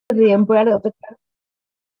the umbrella of the...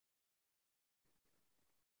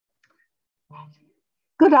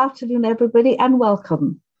 Good afternoon, everybody, and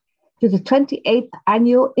welcome to the 28th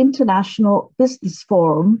Annual International Business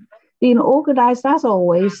Forum, being organized, as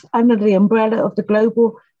always, under the umbrella of the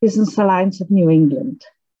Global Business Alliance of New England.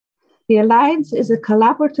 The Alliance is a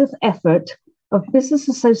collaborative effort of business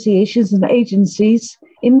associations and agencies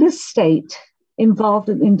in this state involved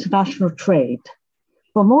in international trade.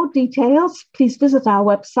 For more details, please visit our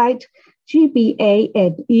website,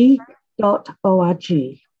 gbane.org.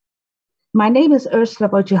 My name is Ursula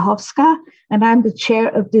Wojciechowska, and I'm the chair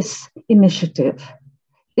of this initiative.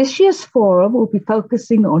 This year's forum will be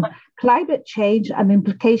focusing on climate change and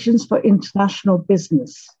implications for international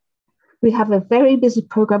business. We have a very busy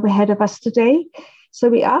program ahead of us today, so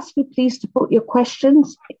we ask you please to put your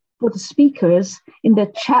questions for the speakers in the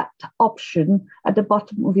chat option at the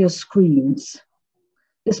bottom of your screens.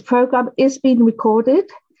 This program is being recorded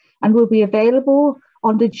and will be available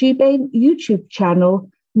on the GBANE YouTube channel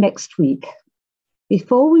next week.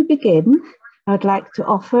 Before we begin, I'd like to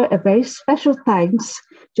offer a very special thanks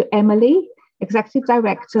to Emily, Executive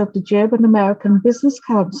Director of the German-American Business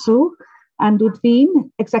Council, and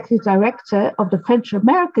Ludwine, Executive Director of the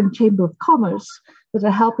French-American Chamber of Commerce, for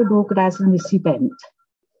their help in organizing this event.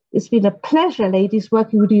 It's been a pleasure, ladies,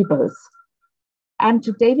 working with you both. And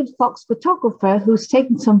to David Fox, photographer, who's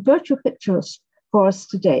taken some virtual pictures for us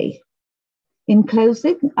today. In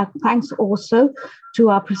closing, thanks also to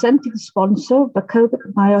our presenting sponsor,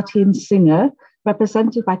 Vacovec, Mayotte and Singer,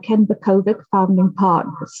 represented by Ken Vacovec, founding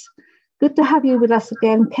partners. Good to have you with us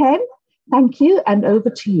again, Ken. Thank you, and over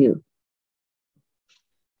to you.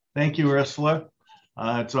 Thank you, Ursula.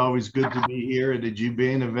 It's always good to be here at a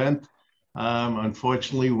GBANE event.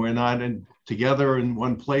 Unfortunately, we're not together in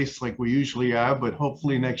one place like we usually are, but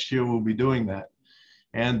hopefully next year we'll be doing that.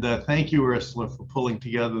 And thank you, Ursula, for pulling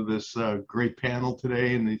together this great panel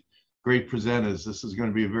today and the great presenters. This is going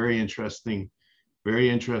to be a very interesting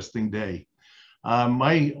day.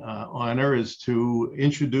 My honor is to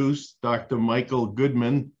introduce Dr. Michael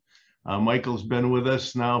Goodman. Michael's been with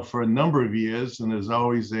us now for a number of years and is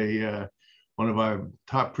always one of our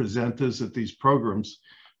top presenters at these programs.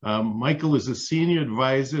 Michael is a senior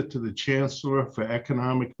advisor to the Chancellor for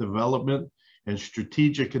Economic Development and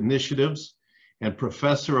Strategic Initiatives and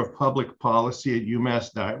professor of public policy at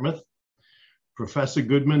UMass Dartmouth. Professor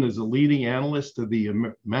Goodman is a leading analyst of the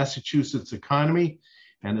Massachusetts economy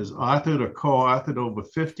and has authored or co-authored over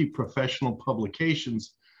 50 professional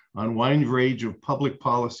publications on a wide range of public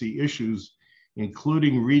policy issues,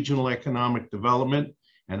 including regional economic development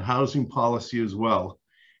and housing policy, as well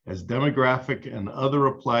as demographic and other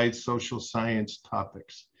applied social science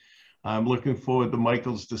topics. I'm looking forward to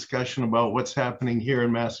Michael's discussion about what's happening here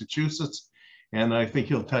in Massachusetts, and I think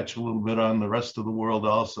he'll touch a little bit on the rest of the world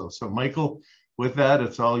also. So Michael, with that,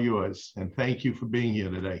 it's all yours, and thank you for being here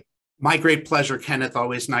today. My great pleasure, Kenneth.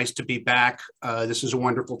 Always nice to be back. This is a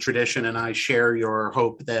wonderful tradition, and I share your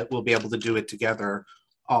hope that we'll be able to do it together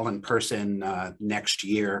all in person next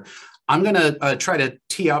year. I'm going to try to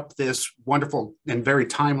tee up this wonderful and very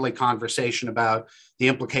timely conversation about the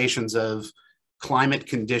implications of climate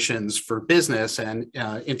conditions for business and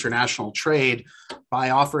international trade by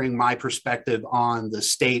offering my perspective on the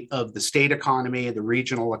state of the state economy, the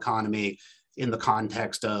regional economy, in the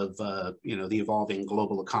context of the evolving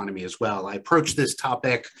global economy as well. I approach this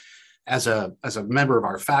topic as a member of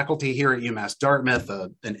our faculty here at UMass Dartmouth,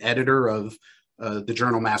 an editor of the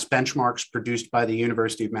journal Mass Benchmarks, produced by the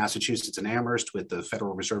University of Massachusetts in Amherst with the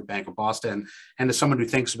Federal Reserve Bank of Boston, and as someone who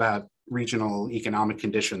thinks about regional economic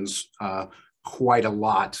conditions quite a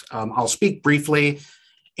lot. I'll speak briefly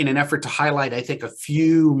in an effort to highlight, I think, a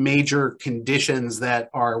few major conditions that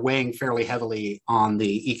are weighing fairly heavily on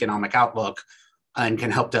the economic outlook and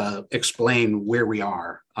can help to explain where we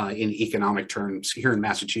are in economic terms here in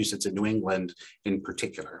Massachusetts and New England in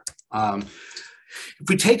particular. If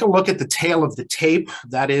we take a look at the tail of the tape,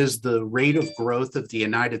 that is the rate of growth of the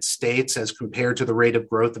United States as compared to the rate of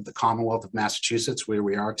growth of the Commonwealth of Massachusetts, where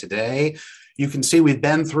we are today. You can see we've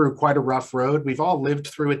been through quite a rough road. We've all lived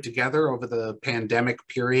through it together over the pandemic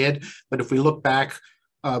period. But if we look back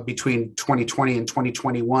between 2020 and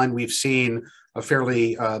 2021, we've seen a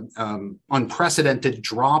fairly unprecedented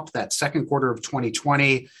drop. That second quarter of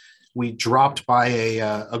 2020, we dropped by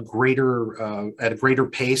at a greater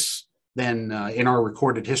pace than in our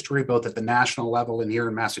recorded history, both at the national level and here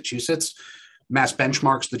in Massachusetts. Mass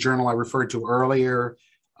Benchmarks, the journal I referred to earlier,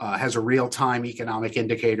 has a real-time economic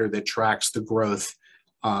indicator that tracks the growth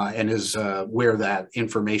and is where that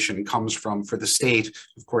information comes from for the state.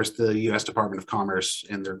 Of course, the U.S. Department of Commerce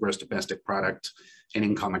and their gross domestic product in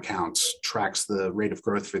income accounts, tracks the rate of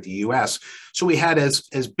growth for the US. So we had as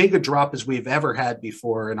big a drop as we've ever had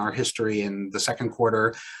before in our history in the second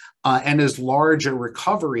quarter, and as large a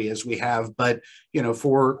recovery as we have. But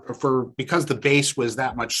because the base was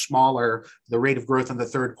that much smaller, the rate of growth in the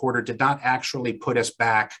third quarter did not actually put us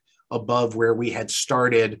back above where we had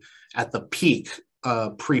started at the peak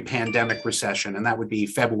pre-pandemic recession, and that would be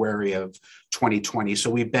February of 2020.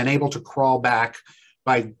 So we've been able to crawl back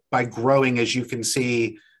by growing, as you can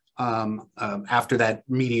see, after that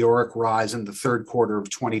meteoric rise in the third quarter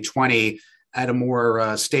of 2020 at a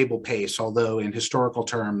more stable pace, although in historical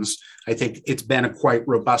terms, I think it's been a quite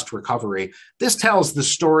robust recovery. This tells the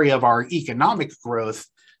story of our economic growth.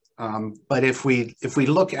 But if we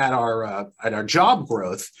look at our job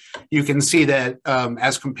growth, you can see that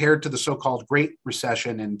as compared to the so-called Great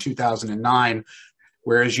Recession in 2009,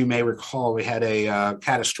 where, as you may recall, we had a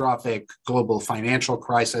catastrophic global financial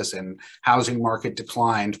crisis and housing market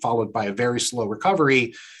decline, followed by a very slow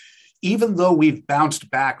recovery. Even though we've bounced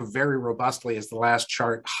back very robustly, as the last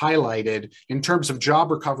chart highlighted, in terms of job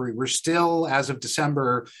recovery, we're still, as of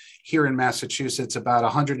December, here in Massachusetts, about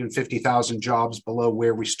 150,000 jobs below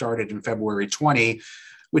where we started in February 20,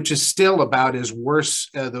 which is still about as worse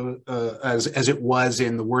as it was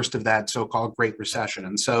in the worst of that so-called Great Recession.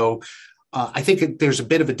 And so I think there's a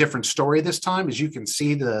bit of a different story this time. As you can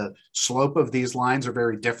see, the slope of these lines are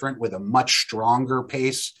very different, with a much stronger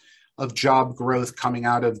pace of job growth coming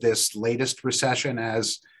out of this latest recession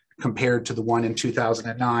as compared to the one in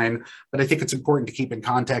 2009. But I think it's important to keep in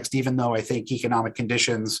context, even though I think economic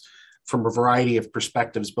conditions from a variety of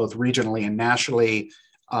perspectives, both regionally and nationally,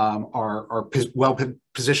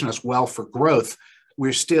 position us well for growth,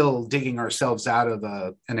 we're still digging ourselves out of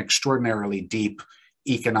an extraordinarily deep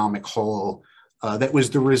economic hole that was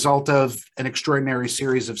the result of an extraordinary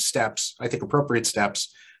series of steps, I think appropriate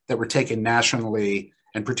steps, that were taken nationally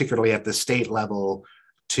and particularly at the state level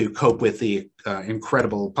to cope with the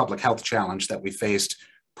incredible public health challenge that we faced,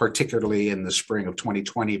 particularly in the spring of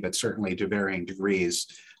 2020, but certainly to varying degrees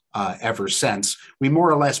ever since. We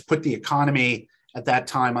more or less put the economy at that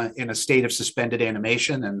time in a state of suspended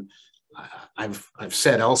animation. And I've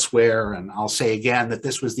said elsewhere, and I'll say again, that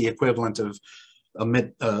this was the equivalent of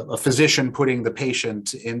a physician putting the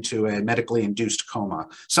patient into a medically induced coma,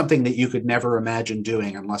 something that you could never imagine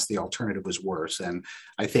doing unless the alternative was worse. And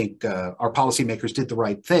I think our policymakers did the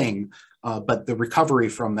right thing, but the recovery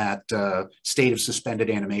from that state of suspended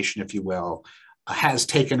animation, if you will, has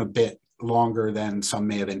taken a bit longer than some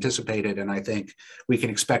may have anticipated. And I think we can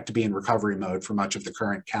expect to be in recovery mode for much of the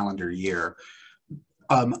current calendar year.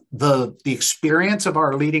 The experience of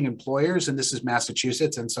our leading employers, and this is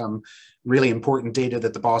Massachusetts, and some really important data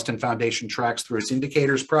that the Boston Foundation tracks through its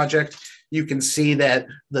indicators project, you can see that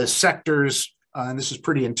the sectors, and this is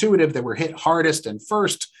pretty intuitive, that were hit hardest and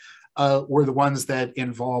first were the ones that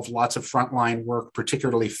involve lots of frontline work,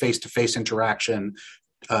 particularly face-to-face interaction,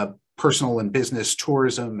 personal and business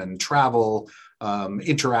tourism and travel,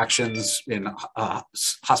 interactions in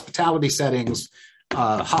hospitality settings,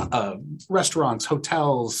 restaurants,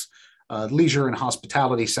 hotels, leisure and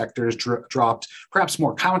hospitality sectors dropped. Perhaps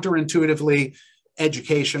more counterintuitively,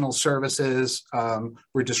 educational services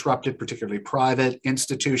were disrupted, particularly private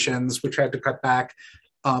institutions, which had to cut back.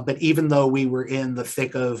 But even though we were in the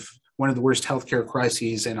thick of one of the worst healthcare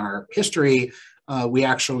crises in our history, we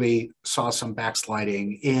actually saw some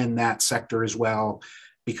backsliding in that sector as well,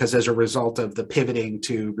 because as a result of the pivoting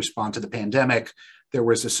to respond to the pandemic, there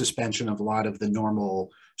was a suspension of a lot of the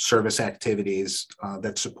normal service activities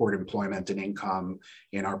that support employment and income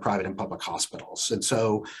in our private and public hospitals. And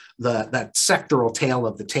so that sectoral tail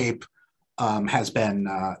of the tape has been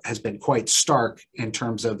quite stark in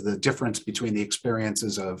terms of the difference between the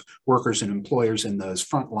experiences of workers and employers in those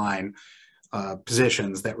frontline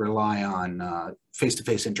positions that rely on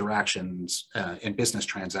face-to-face interactions and business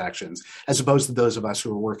transactions, as opposed to those of us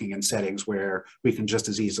who are working in settings where we can just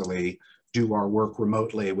as easily do our work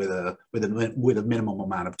remotely with a minimum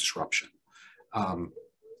amount of disruption.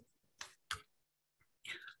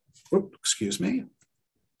 Excuse me.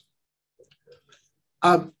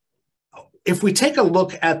 If we take a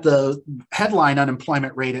look at the headline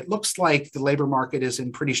unemployment rate, it looks like the labor market is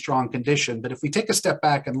in pretty strong condition. But if we take a step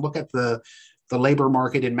back and look at the labor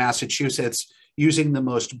market in Massachusetts using the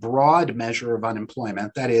most broad measure of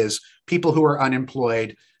unemployment, that is, people who are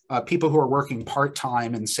unemployed, people who are working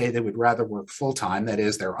part-time and say they would rather work full-time, that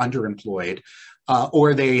is, they're underemployed,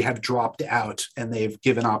 or they have dropped out and they've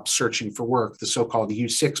given up searching for work, the so-called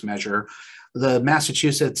U6 measure, the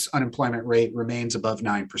Massachusetts unemployment rate remains above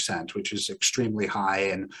 9%, which is extremely high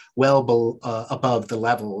and well above the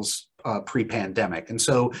levels pre-pandemic. And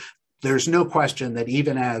so there's no question that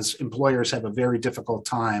even as employers have a very difficult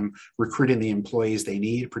time recruiting the employees they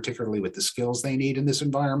need, particularly with the skills they need in this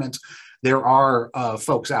environment, there are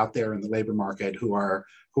folks out there in the labor market who are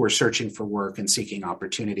searching for work and seeking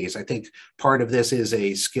opportunities. I think part of this is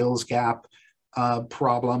a skills gap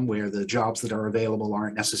problem where the jobs that are available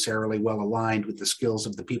aren't necessarily well aligned with the skills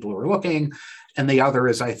of the people who are looking. And the other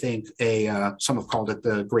is, I think, some have called it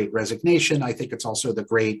the great resignation. I think it's also the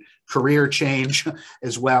great career change,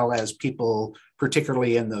 as well as people,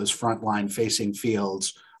 particularly in those frontline facing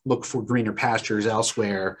fields, look for greener pastures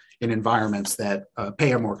elsewhere in environments that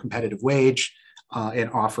pay a more competitive wage and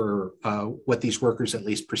offer what these workers at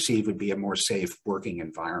least perceive would be a more safe working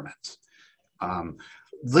environment.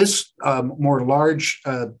 This more large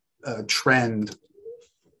trend,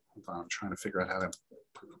 hold on, I'm trying to figure out how to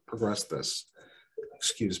progress this.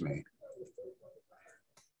 Excuse me.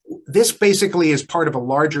 This basically is part of a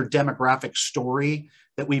larger demographic story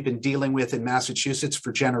that we've been dealing with in Massachusetts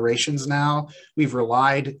for generations now. We've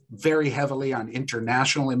relied very heavily on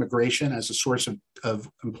international immigration as a source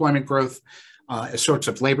of employment growth, as sorts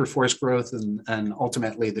of labor force growth, and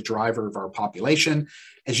ultimately the driver of our population.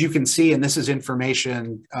 As you can see, and this is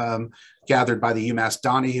information gathered by the UMass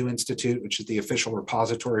Donahue Institute, which is the official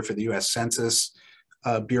repository for the US Census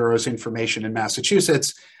Bureau's information in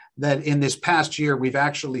Massachusetts, that in this past year, we've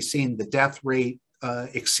actually seen the death rate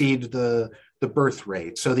exceed the birth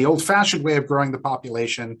rate. So the old-fashioned way of growing the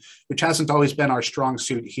population, which hasn't always been our strong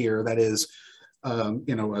suit here, that is,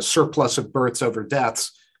 a surplus of births over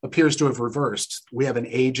deaths, appears to have reversed. We have an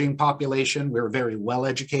aging population. We're a very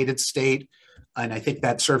well-educated state, and I think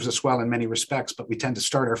that serves us well in many respects, but we tend to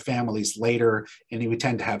start our families later, and we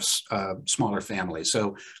tend to have smaller families.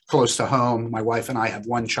 So close to home, my wife and I have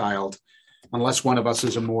one child. Unless one of us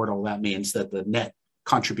is immortal, that means that the net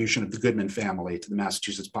contribution of the Goodman family to the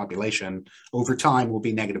Massachusetts population over time will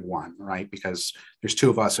be -1, right? Because there's 2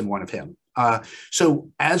 of us and 1 of him. So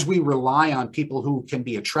as we rely on people who can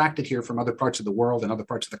be attracted here from other parts of the world and other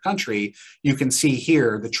parts of the country, you can see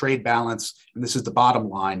here the trade balance, and this is the bottom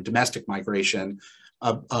line, domestic migration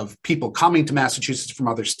of people coming to Massachusetts from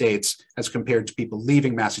other states as compared to people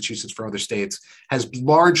leaving Massachusetts for other states, has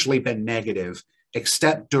largely been negative,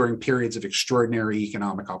 except during periods of extraordinary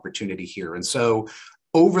economic opportunity here. And so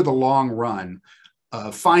over the long run,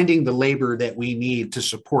 finding the labor that we need to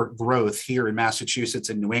support growth here in Massachusetts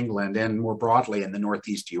and New England, and more broadly in the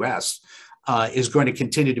Northeast US, is going to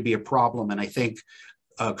continue to be a problem. And I think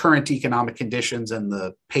current economic conditions and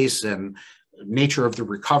the pace and nature of the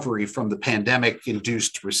recovery from the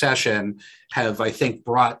pandemic-induced recession have, I think,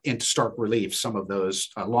 brought into stark relief some of those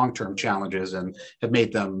long-term challenges and have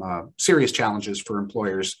made them serious challenges for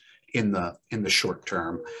employers in the short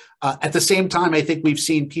term. At the same time, I think we've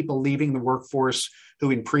seen people leaving the workforce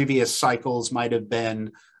who in previous cycles might have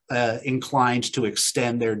been inclined to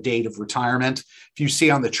extend their date of retirement. If you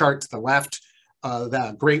see on the chart to the left,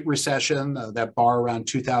 that Great Recession, that bar around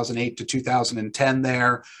 2008 to 2010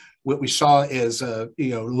 there, what we saw is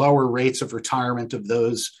lower rates of retirement of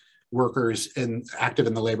those workers active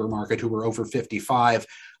in the labor market who were over 55.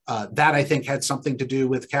 That, I think, had something to do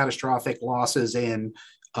with catastrophic losses in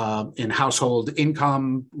household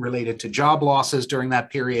income related to job losses during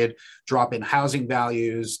that period, drop in housing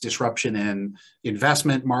values, disruption in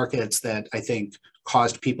investment markets that I think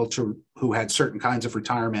caused people who had certain kinds of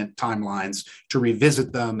retirement timelines to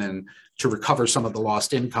revisit them and to recover some of the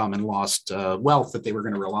lost income and lost wealth that they were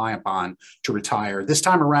going to rely upon to retire. This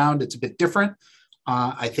time around, it's a bit different.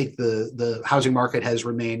 I think the housing market has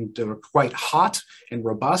remained quite hot and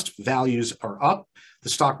robust. Values are up. The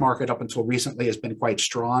stock market up until recently has been quite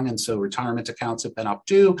strong, and so retirement accounts have been up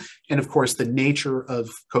too. And of course, the nature of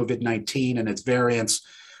COVID-19 and its variants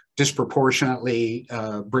disproportionately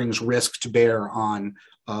brings risk to bear on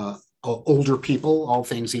older people, all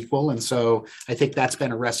things equal. And so I think that's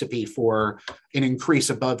been a recipe for an increase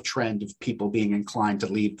above trend of people being inclined to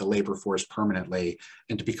leave the labor force permanently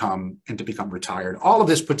and to become retired. All of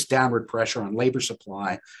this puts downward pressure on labor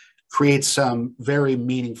supply, creates some very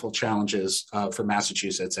meaningful challenges for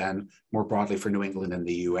Massachusetts and more broadly for New England and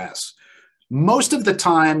the US. Most of the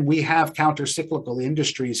time, we have counter-cyclical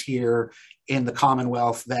industries here in the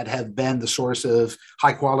Commonwealth that have been the source of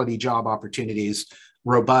high-quality job opportunities,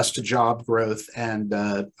 robust job growth, and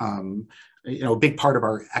a big part of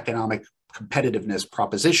our economic competitiveness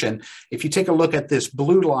proposition. If you take a look at this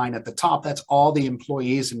blue line at the top, that's all the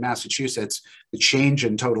employees in Massachusetts, the change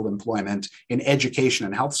in total employment in education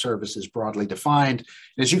and health services broadly defined.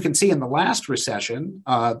 And as you can see in the last recession,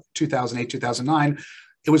 2008, 2009,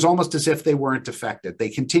 it was almost as if they weren't affected. They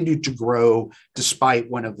continued to grow despite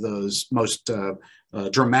one of those most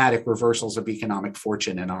dramatic reversals of economic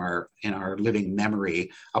fortune in our living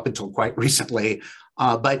memory up until quite recently.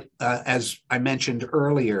 But as I mentioned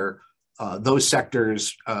earlier, those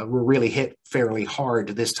sectors were really hit fairly hard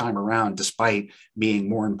this time around, despite being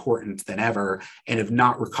more important than ever, and have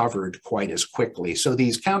not recovered quite as quickly. So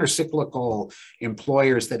these counter-cyclical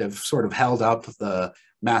employers that have sort of held up the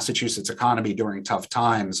Massachusetts economy during tough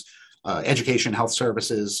times, education, health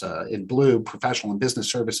services in blue, professional and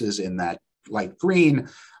business services in that light green,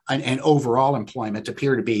 and overall employment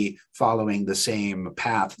appear to be following the same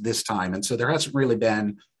path this time. And so there hasn't really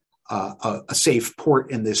been a safe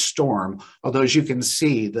port in this storm, although as you can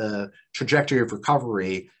see, the trajectory of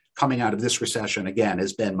recovery coming out of this recession, again,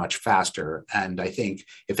 has been much faster. And I think,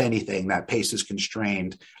 if anything, that pace is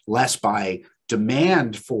constrained less by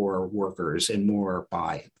demand for workers and more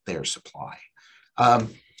by their supply.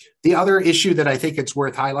 The other issue that I think it's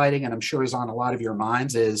worth highlighting, and I'm sure is on a lot of your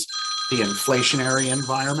minds, is the inflationary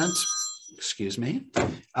environment. Excuse me.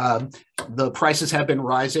 The prices have been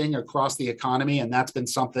rising across the economy, and that's been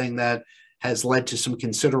something that has led to some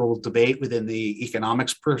considerable debate within the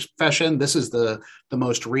economics profession. This is the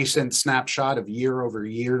most recent snapshot of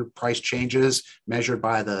year-over-year price changes measured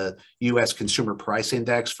by the U.S. Consumer Price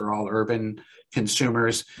Index for all urban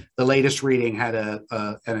consumers. The latest reading had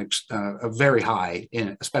a very high,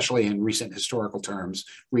 especially in recent historical terms,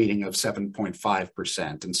 reading of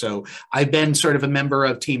 7.5%. And so I've been sort of a member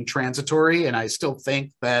of Team Transitory, and I still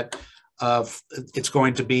think that it's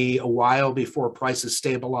going to be a while before prices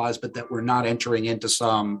stabilize, but that we're not entering into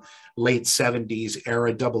some late 70s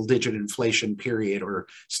era double-digit inflation period or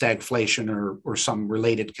stagflation or some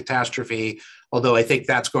related catastrophe. Although I think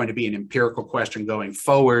that's going to be an empirical question going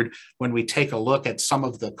forward when we take a look at some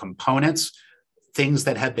of the components, things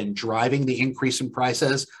that have been driving the increase in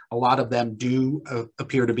prices. A lot of them do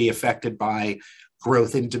appear to be affected by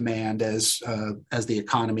growth in demand as the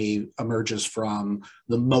economy emerges from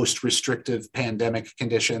the most restrictive pandemic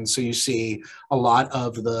conditions. So you see a lot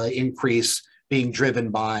of the increase being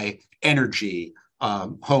driven by energy,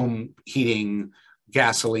 home heating,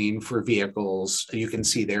 gasoline for vehicles. You can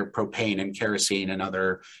see there propane and kerosene and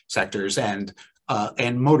other sectors, and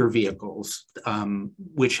motor vehicles,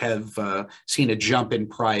 which have seen a jump in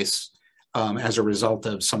price as a result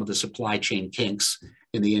of some of the supply chain kinks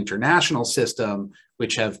in the international system,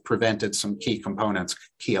 which have prevented some key components,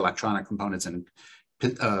 key electronic components, and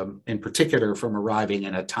in particular from arriving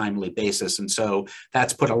in a timely basis. And so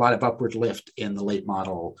that's put a lot of upward lift in the late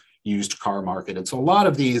model used car market. And so a lot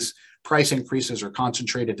of these price increases are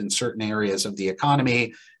concentrated in certain areas of the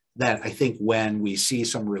economy that I think when we see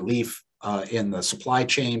some relief in the supply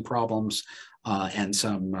chain problems and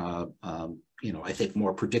some I think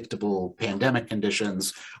more predictable pandemic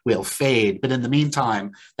conditions will fade. But in the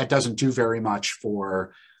meantime, that doesn't do very much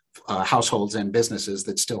for households and businesses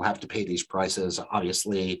that still have to pay these prices.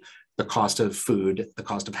 Obviously, the cost of food, the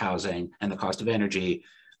cost of housing, and the cost of energy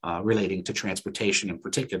relating to transportation in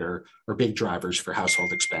particular are big drivers for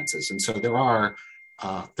household expenses. And so there are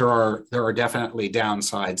definitely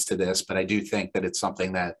downsides to this, but I do think that it's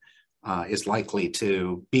something that is likely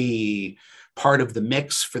to be part of the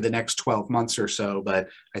mix for the next 12 months or so. But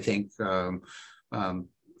I think,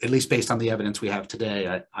 at least based on the evidence we have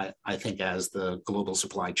today, I think as the global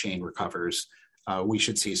supply chain recovers, we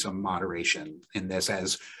should see some moderation in this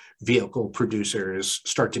as vehicle producers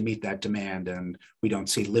start to meet that demand and we don't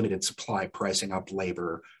see limited supply pricing up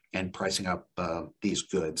labor and pricing up these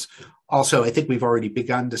goods. Also, I think we've already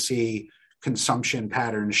begun to see consumption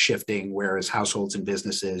patterns shifting, whereas households and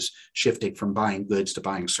businesses shifting from buying goods to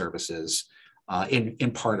buying services,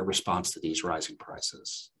 in part a response to these rising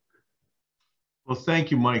prices. Well, thank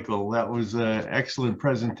you, Michael. That was an excellent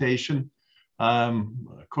presentation.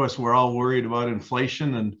 Of course, we're all worried about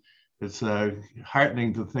inflation, and it's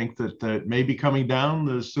heartening to think that it may be coming down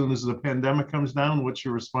as soon as the pandemic comes down. What's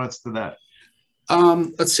your response to that?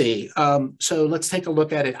 Let's see. So let's take a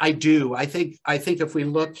look at it. I think if we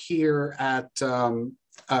look here at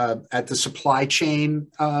the supply chain,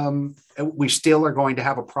 we still are going to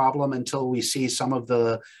have a problem until we see some of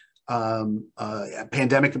the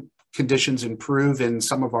pandemic conditions improve in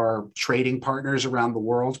some of our trading partners around the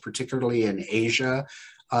world, particularly in Asia.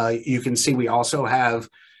 You can see we also have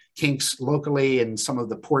kinks locally in some of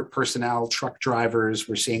the port personnel, truck drivers.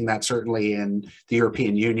 We're seeing that certainly in the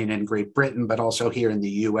European Union and Great Britain, but also here in the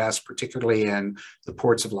US, particularly in the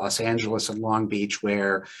ports of Los Angeles and Long Beach,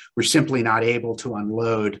 where we're simply not able to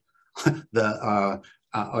unload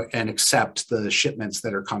and accept the shipments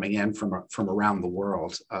that are coming in from around the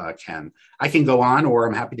world, Ken. I can go on, or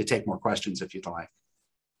I'm happy to take more questions if you'd like.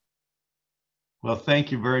 Well,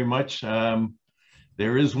 thank you very much.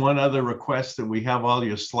 There is one other request that we have all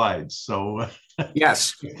your slides. So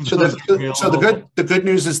yes. So the good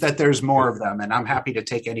news is that there's more of them, and I'm happy to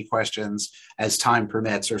take any questions as time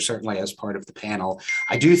permits, or certainly as part of the panel.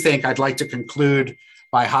 I do think I'd like to conclude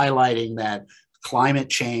by highlighting that climate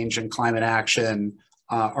change and climate action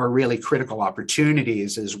are really critical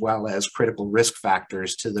opportunities as well as critical risk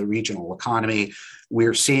factors to the regional economy.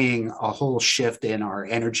 We're seeing a whole shift in our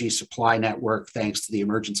energy supply network thanks to the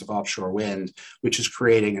emergence of offshore wind, which is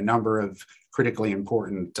creating a number of critically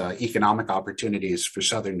important economic opportunities for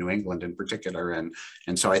Southern New England in particular. And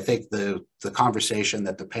so I think the conversation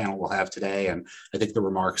that the panel will have today, and I think the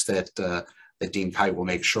remarks that Dean Kyte will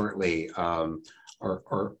make shortly are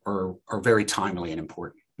very timely and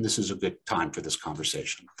important. This is a good time for this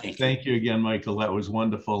conversation. Thank you. Thank you again, Michael. That was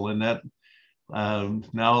wonderful. And that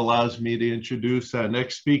now allows me to introduce our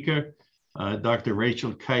next speaker, Dr.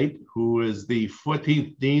 Rachel Kyte, who is the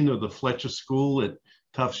 14th Dean of the Fletcher School at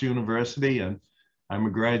Tufts University. And I'm a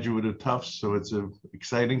graduate of Tufts, so it's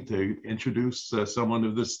exciting to introduce someone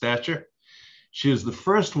of this stature. She is the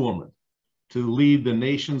first woman to lead the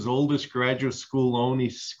nation's oldest graduate school-only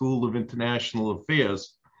School of International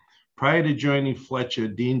Affairs. Prior to joining Fletcher,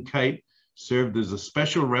 Dean Kyte served as a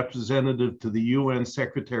special representative to the UN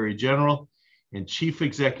Secretary General and Chief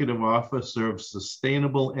Executive Officer of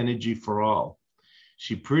Sustainable Energy for All.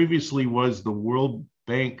 She previously was the World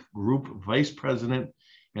Bank Group Vice President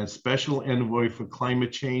and Special Envoy for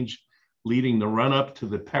Climate Change, leading the run-up to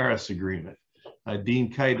the Paris Agreement.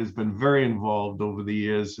 Dean Kyte has been very involved over the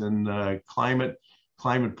years in climate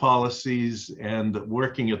policies and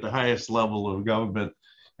working at the highest level of government.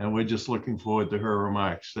 And we're just looking forward to her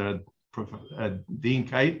remarks. Dean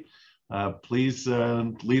Kyte, please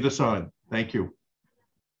lead us on. Thank you.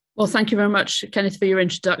 Well, thank you very much, Kenneth, for your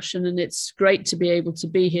introduction. And it's great to be able to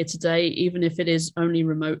be here today, even if it is only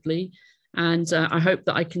remotely. And I hope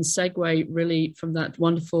that I can segue really from that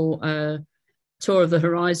wonderful tour of the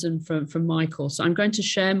horizon from Michael. So I'm going to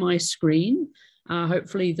share my screen.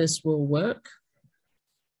 Hopefully this will work.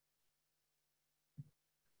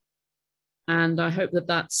 And I hope that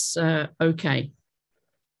that's okay.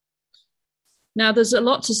 Now, there's a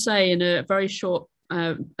lot to say in a very short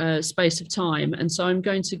space of time. And so I'm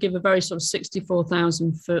going to give a very sort of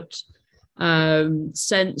 64,000 foot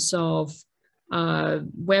sense of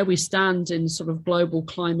where we stand in sort of global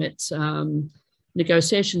climate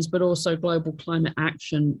negotiations, but also global climate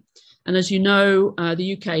action. And as you know,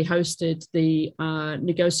 the UK hosted the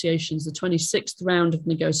negotiations, the 26th round of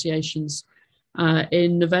negotiations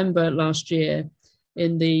in November last year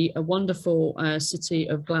in the wonderful city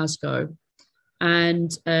of Glasgow. And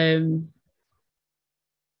let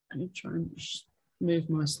me try and move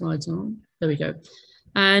my slides on. There we go.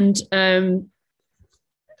 And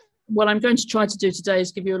what I'm going to try to do today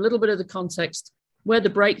is give you a little bit of the context, where the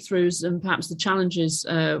breakthroughs and perhaps the challenges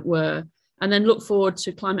were, and then look forward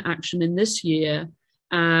to climate action in this year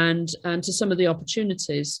and to some of the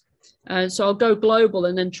opportunities. So I'll go global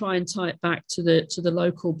and then try and tie it back to the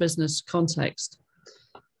local business context.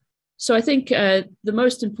 So I think the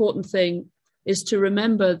most important thing is to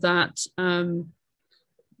remember that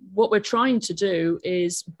what we're trying to do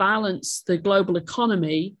is balance the global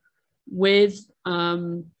economy with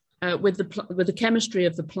the chemistry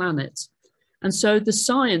of the planet. And so the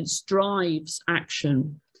science drives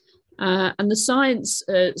action. And the science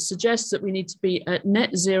suggests that we need to be at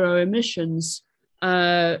net zero emissions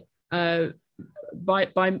by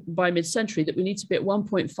mid-century, that we need to be at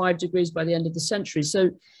 1.5 degrees by the end of the century.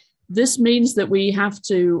 So this means that we have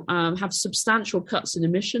to have substantial cuts in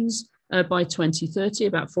emissions by 2030.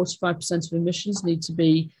 About 45% of emissions need to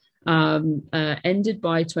be ended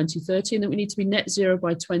by 2030, and that we need to be net zero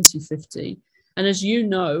by 2050. And as you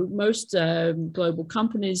know, most global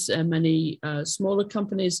companies and many smaller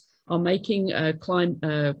companies are making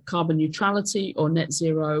carbon neutrality or net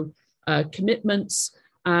zero commitments.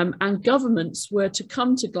 And governments were to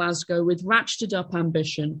come to Glasgow with ratcheted up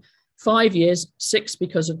ambition, 5 years, 6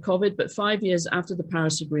 because of COVID, but 5 years after the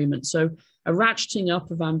Paris Agreement. So a ratcheting up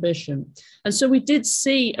of ambition. And so we did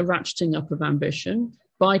see a ratcheting up of ambition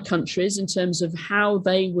by countries in terms of how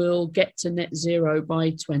they will get to net zero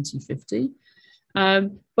by 2050.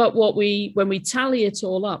 But when we tally it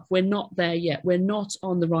all up, we're not there yet. We're not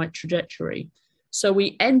on the right trajectory. So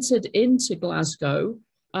we entered into Glasgow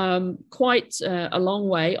quite a long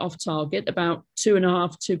way off target, about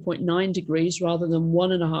 2.9 degrees rather than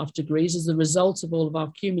 1.5 degrees as a result of all of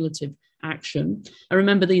our cumulative action. And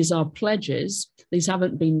remember, these are pledges. These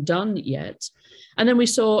haven't been done yet. And then we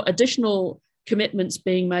saw additional commitments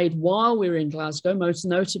being made while we were in Glasgow, most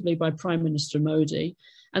notably by Prime Minister Modi.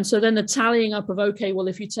 And so then the tallying up of, okay, well,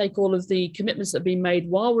 if you take all of the commitments that have been made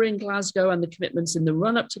while we're in Glasgow and the commitments in the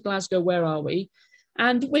run up to Glasgow, where are we?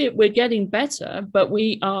 And we're getting better, but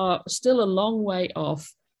we are still a long way off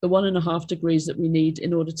the 1.5 degrees that we need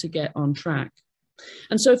in order to get on track.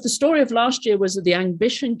 And so if the story of last year was the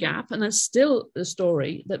ambition gap, and that's still the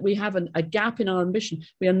story that we have a gap in our ambition,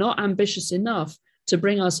 we are not ambitious enough to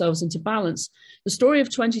bring ourselves into balance. The story of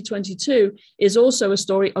 2022 is also a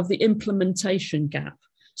story of the implementation gap.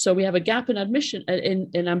 So we have a gap in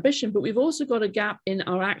in ambition, but we've also got a gap in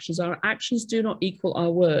our actions. Our actions do not equal our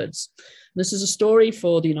words. This is a story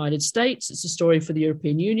for the United States. It's a story for the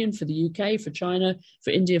European Union, for the UK, for China,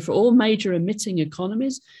 for India, for all major emitting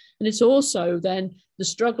economies. And it's also then the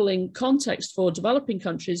struggling context for developing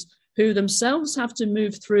countries who themselves have to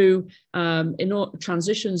move through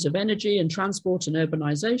transitions of energy and transport and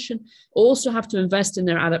urbanization, also have to invest in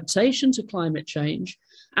their adaptation to climate change,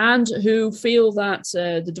 and who feel that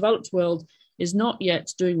the developed world is not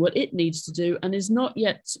yet doing what it needs to do and is not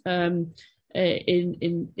yet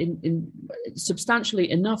substantially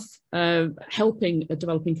enough helping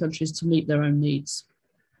developing countries to meet their own needs.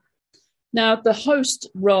 Now, the host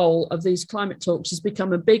role of these climate talks has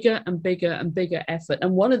become a bigger and bigger and bigger effort.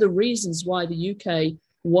 And one of the reasons why the UK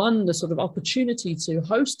won the sort of opportunity to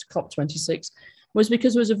host COP26 was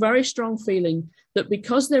because there was a very strong feeling that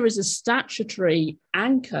because there is a statutory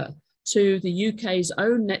anchor to the UK's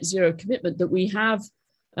own net zero commitment, that we have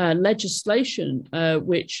legislation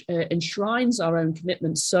which enshrines our own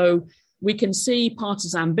commitments. So we can see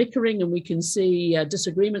partisan bickering and we can see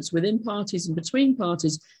disagreements within parties and between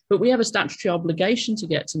parties, but we have a statutory obligation to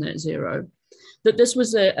get to net zero. That this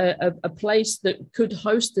was a place that could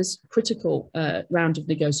host this critical round of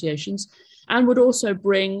negotiations and would also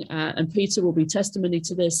bring, and Peter will be testimony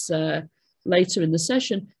to this later in the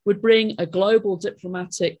session, would bring a global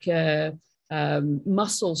diplomatic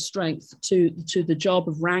muscle strength to the job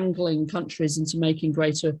of wrangling countries into making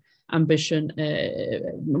greater ambition,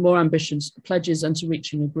 more ambitious pledges and to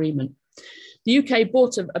reaching agreement. The UK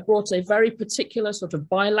brought a very particular sort of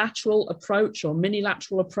bilateral approach or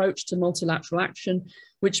minilateral approach to multilateral action,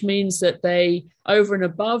 which means that they, over and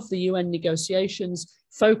above the UN negotiations,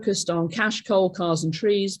 focused on cash, coal, cars and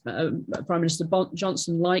trees. Prime Minister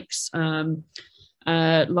Johnson likes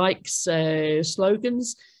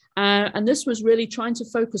slogans. And this was really trying to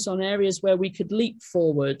focus on areas where we could leap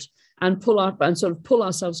forward and pull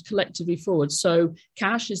ourselves collectively forward. So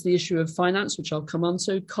cash is the issue of finance, which I'll come on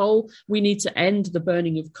to. Coal, we need to end the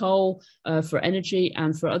burning of coal for energy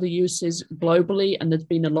and for other uses globally. And there's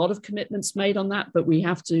been a lot of commitments made on that, but we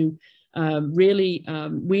have to really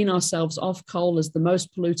wean ourselves off coal as the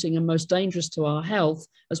most polluting and most dangerous to our health,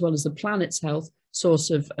 as well as the planet's health, source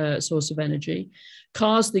of energy.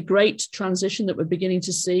 Cars, the great transition that we're beginning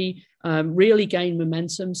to see really gain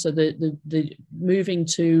momentum. So the moving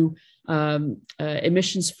to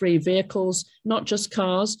emissions-free vehicles, not just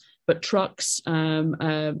cars, but trucks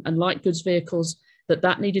and light goods vehicles,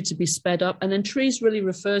 that needed to be sped up. And then trees really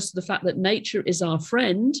refers to the fact that nature is our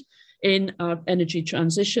friend in our energy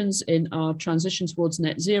transitions, in our transition towards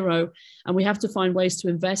net zero. And we have to find ways to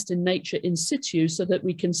invest in nature in situ so that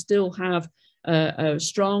we can still have a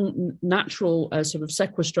strong natural sort of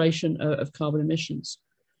sequestration of carbon emissions.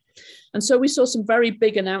 And so we saw some very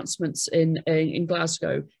big announcements in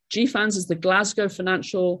Glasgow. GFANZ is the Glasgow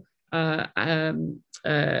Financial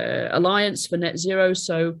Alliance for Net Zero.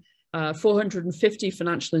 So 450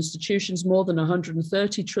 financial institutions, more than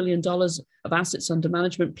 $130 trillion of assets under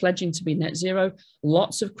management pledging to be net zero.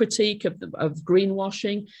 Lots of critique of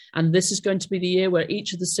greenwashing. And this is going to be the year where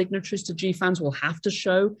each of the signatories to GFANZ will have to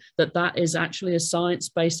show that that is actually a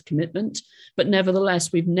science-based commitment. But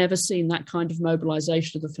nevertheless, we've never seen that kind of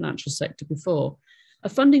mobilization of the financial sector before. A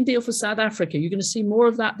funding deal for South Africa, you're going to see more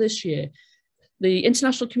of that this year. The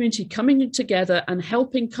international community coming together and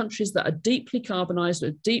helping countries that are deeply carbonized, or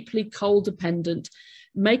deeply coal dependent,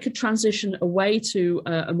 make a transition away to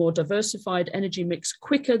a more diversified energy mix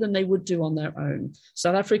quicker than they would do on their own.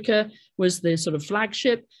 South Africa was the sort of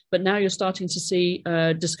flagship, but now you're starting to see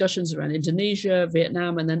discussions around Indonesia,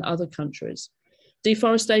 Vietnam, and then other countries.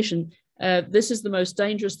 Deforestation. This is the most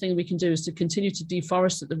dangerous thing we can do, is to continue to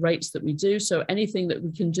deforest at the rates that we do. So anything that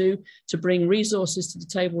we can do to bring resources to the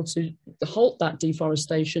table to halt that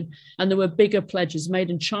deforestation. And there were bigger pledges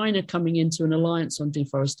made in China coming into an alliance on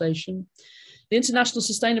deforestation. The International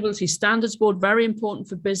Sustainability Standards Board, very important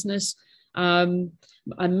for business. And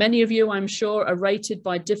many of you, I'm sure, are rated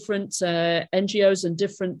by different NGOs and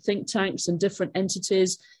different think tanks and different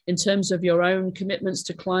entities in terms of your own commitments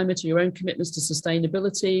to climate, or your own commitments to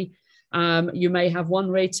sustainability. You may have one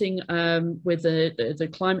rating with the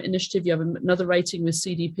climate initiative, you have another rating with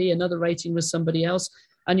CDP, another rating with somebody else,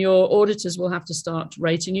 and your auditors will have to start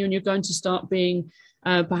rating you, and you're going to start being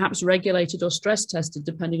perhaps regulated or stress tested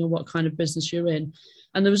depending on what kind of business you're in.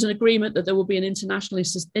 And there was an agreement that there will be an international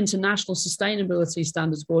sustainability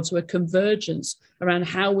standards board, so a convergence around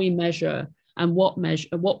how we measure and what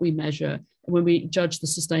we measure when we judge the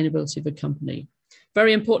sustainability of a company.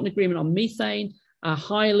 Very important agreement on methane,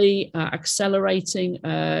 highly accelerating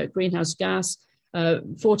greenhouse gas,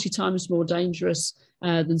 40 times more dangerous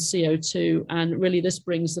than CO2. And really this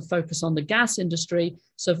brings the focus on the gas industry.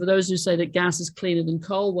 So for those who say that gas is cleaner than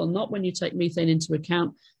coal, well, not when you take methane into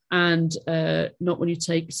account, and not when you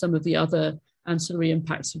take some of the other ancillary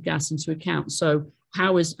impacts of gas into account. So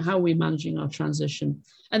how are we managing our transition?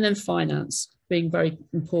 And then finance being very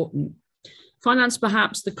important. Finance,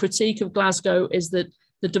 perhaps the critique of Glasgow is that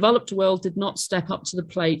the developed world did not step up to the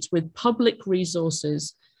plate with public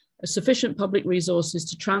resources, sufficient public resources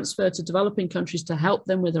to transfer to developing countries to help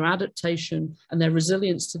them with their adaptation and their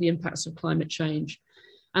resilience to the impacts of climate change.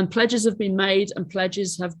 And pledges have been made and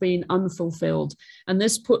pledges have been unfulfilled. And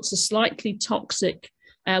this puts a slightly toxic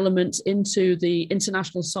element into the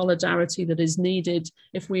international solidarity that is needed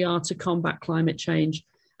if we are to combat climate change,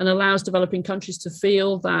 and allows developing countries to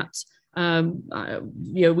feel that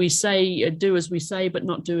we say do as we say, but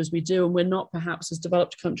not do as we do. And we're not perhaps as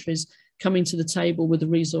developed countries coming to the table with the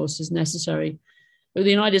resources necessary. But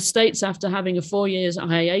the United States, after having a 4 years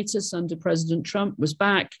hiatus under President Trump, was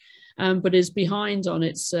back, but is behind on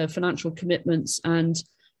its financial commitments. And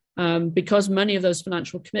because many of those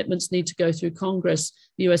financial commitments need to go through Congress,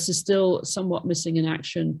 the US is still somewhat missing in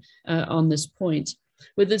action on this point.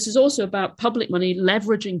 But this is also about public money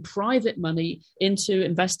leveraging private money into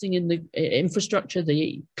investing in the infrastructure,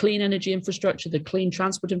 the clean energy infrastructure, the clean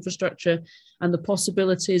transport infrastructure, and the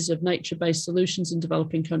possibilities of nature-based solutions in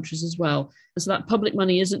developing countries as well. And so that public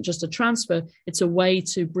money isn't just a transfer, it's a way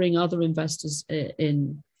to bring other investors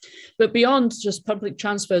in. But beyond just public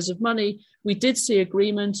transfers of money, we did see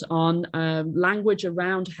agreement on language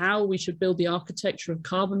around how we should build the architecture of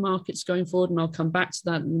carbon markets going forward, and I'll come back to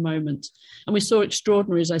that in a moment. And we saw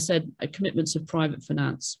extraordinary, as I said, commitments of private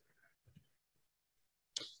finance.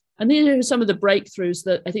 And these are some of the breakthroughs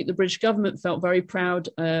that I think the British government felt very proud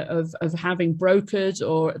of having brokered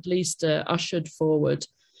or at least ushered forward.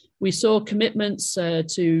 We saw commitments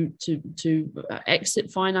to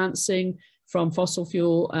exit financing from fossil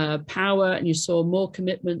fuel power, and you saw more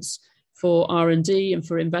commitments for R&D and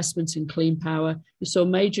for investments in clean power. You saw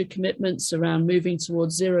major commitments around moving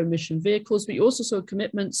towards zero emission vehicles, but you also saw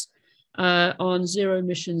commitments on zero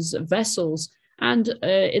emissions vessels. And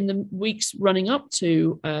in the weeks running up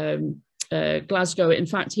to Glasgow, in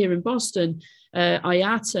fact, here in Boston,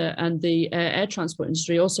 IATA and the air transport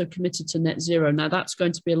industry also committed to net zero. Now that's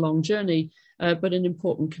going to be a long journey, but an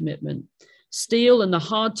important commitment. Steel and the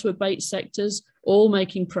hard to abate sectors, all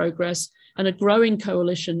making progress, and a growing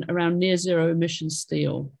coalition around near zero emission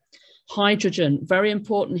steel. Hydrogen, very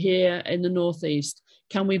important here in the Northeast.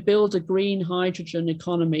 Can we build a green hydrogen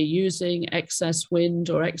economy using excess wind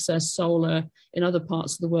or excess solar in other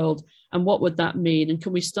parts of the world? And what would that mean? And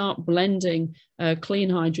can we start blending clean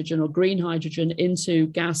hydrogen or green hydrogen into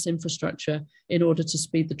gas infrastructure in order to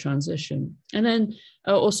speed the transition? And then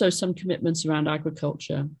also some commitments around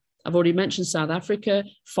agriculture. I've already mentioned South Africa.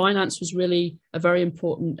 Finance was really a very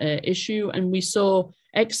important issue, and we saw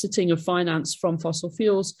exiting of finance from fossil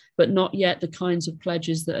fuels, but not yet the kinds of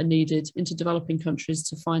pledges that are needed into developing countries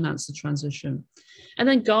to finance the transition. And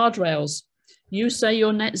then guardrails. You say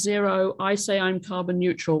you're net zero, I say I'm carbon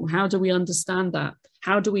neutral. How do we understand that?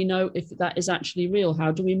 How do we know if that is actually real?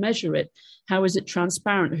 How do we measure it? How is it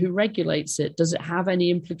transparent? Who regulates it? Does it have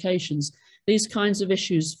any implications? These kinds of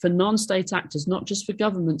issues for non-state actors, not just for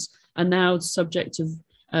governments, are now the subject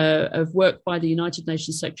of work by the United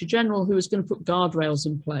Nations Secretary General, who is going to put guardrails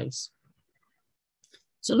in place.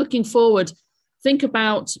 So looking forward, think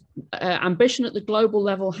about ambition at the global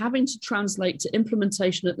level having to translate to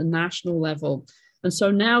implementation at the national level. And so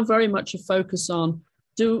now very much a focus on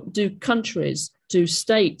do countries, do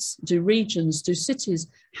states, do regions, do cities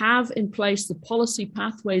have in place the policy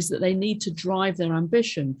pathways that they need to drive their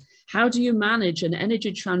ambition? How do you manage an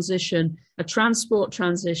energy transition, a transport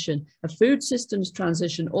transition, a food systems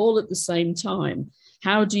transition all at the same time?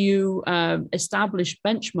 How do you establish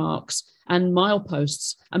benchmarks and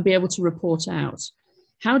mileposts and be able to report out?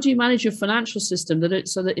 How do you manage your financial system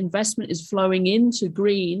so that investment is flowing into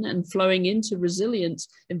green and flowing into resilient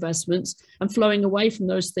investments and flowing away from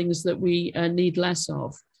those things that we need less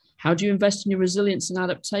of? How do you invest in your resilience and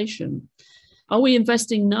adaptation? Are we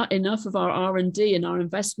investing not enough of our R&D and our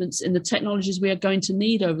investments in the technologies we are going to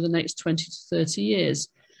need over the next 20 to 30 years?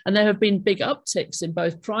 And there have been big upticks in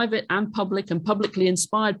both private and publicly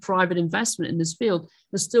inspired private investment in this field.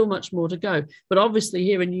 There's still much more to go. But obviously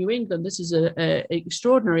here in New England, this is an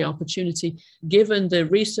extraordinary opportunity, given the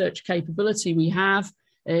research capability we have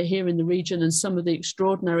here in the region and some of the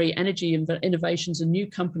extraordinary energy innovations and new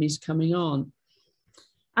companies coming on.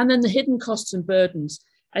 And then the hidden costs and burdens.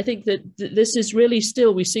 I think that this is really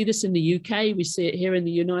still, we see this in the UK, we see it here in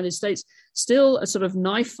the United States, still a sort of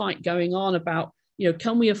knife fight going on about, you know,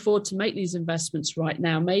 can we afford to make these investments right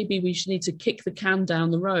now? Maybe we should need to kick the can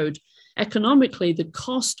down the road. Economically, the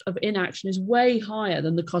cost of inaction is way higher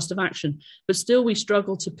than the cost of action, but still we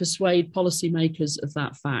struggle to persuade policymakers of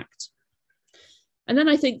that fact. And then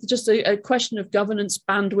I think just a question of governance,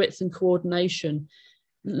 bandwidth and coordination.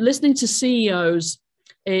 Listening to CEOs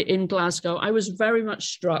in Glasgow, I was very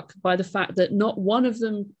much struck by the fact that not one of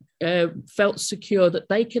them felt secure that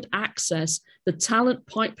they could access the talent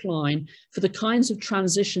pipeline for the kinds of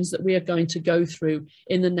transitions that we are going to go through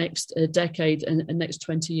in the next decade and next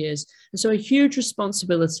 20 years. And so a huge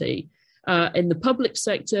responsibility in the public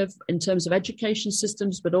sector in terms of education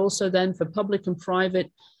systems, but also then for public and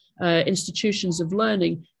private institutions of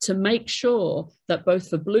learning to make sure that both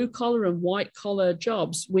for blue collar and white collar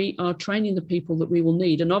jobs, we are training the people that we will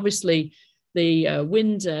need. And obviously the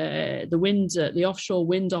offshore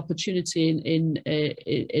wind opportunity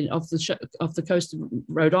off the coast of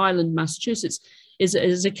Rhode Island, Massachusetts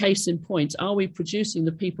is a case in point. Are we producing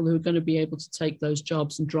the people who are going to be able to take those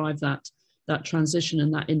jobs and drive that transition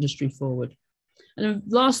and that industry forward? And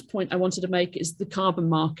the last point I wanted to make is the carbon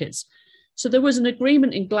markets. So there was an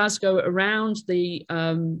agreement in Glasgow around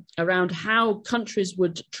around how countries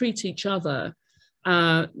would treat each other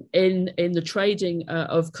in the trading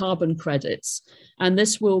of carbon credits, and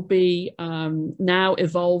this will be now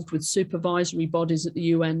evolved with supervisory bodies at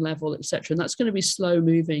the UN level, etc. And that's going to be slow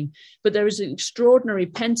moving, but there is an extraordinary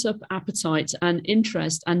pent-up appetite and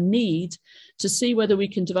interest and need to see whether we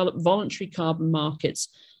can develop voluntary carbon markets.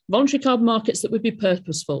 Voluntary carbon markets that would be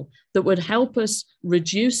purposeful, that would help us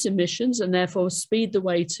reduce emissions and therefore speed the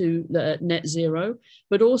way to net zero,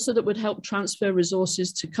 but also that would help transfer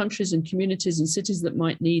resources to countries and communities and cities that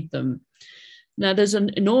might need them. Now, there's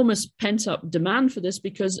an enormous pent-up demand for this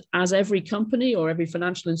because as every company or every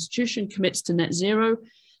financial institution commits to net zero,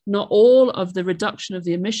 not all of the reduction of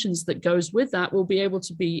the emissions that goes with that will be able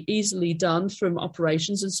to be easily done from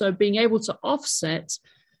operations. And so being able to offset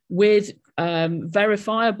with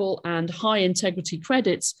verifiable and high integrity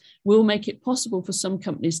credits will make it possible for some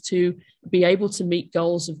companies to be able to meet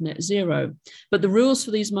goals of net zero. But the rules for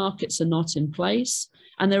these markets are not in place.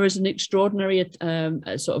 And there is an extraordinary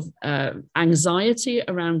anxiety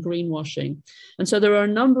around greenwashing. And so there are a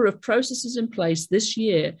number of processes in place this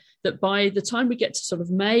year that by the time we get to sort of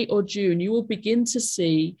May or June, you will begin to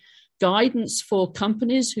see guidance for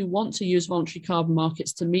companies who want to use voluntary carbon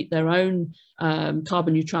markets to meet their own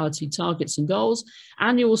carbon neutrality targets and goals.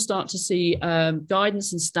 And you will start to see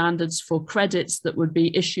guidance and standards for credits that would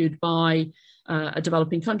be issued by a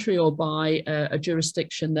developing country or by a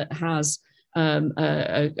jurisdiction that has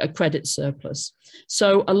a credit surplus.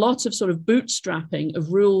 So a lot of sort of bootstrapping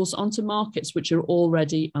of rules onto markets which are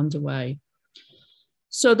already underway.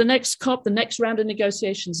 So the next COP, the next round of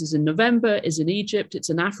negotiations is in November, is in Egypt. It's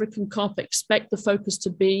an African COP. Expect the focus to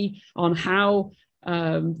be on how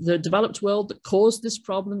the developed world that caused this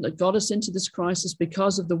problem, that got us into this crisis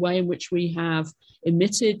because of the way in which we have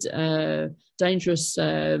emitted dangerous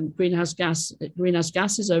greenhouse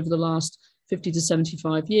gases over the last 50 to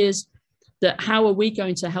 75 years, that how are we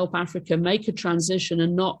going to help Africa make a transition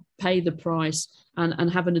and not pay the price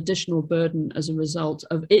and have an additional burden as a result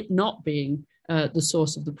of it not being the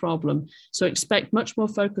source of the problem. So expect much more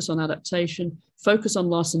focus on adaptation, focus on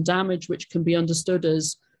loss and damage, which can be understood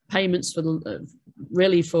as payments for the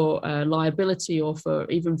really for liability or for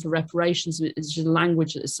even for reparations. It's just a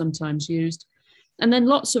language that is sometimes used. And then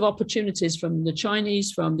lots of opportunities from the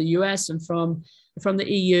Chinese, from the US and from the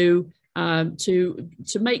EU to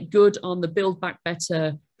make good on the Build Back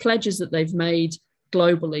Better pledges that they've made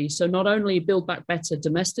globally. So not only Build Back Better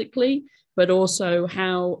domestically, but also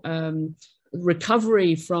how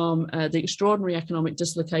recovery from the extraordinary economic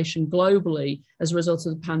dislocation globally as a result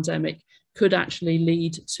of the pandemic could actually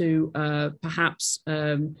lead to perhaps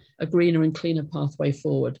a greener and cleaner pathway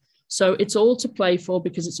forward. So it's all to play for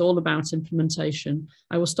because it's all about implementation.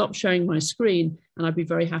 I will stop sharing my screen and I'd be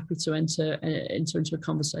very happy to enter into a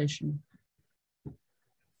conversation.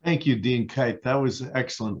 Thank you, Dean Kyte. That was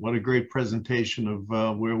excellent. What a great presentation of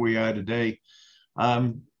where we are today.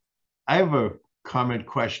 I have a comment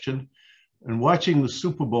question. And watching the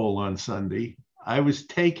Super Bowl on Sunday, I was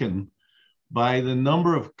taken by the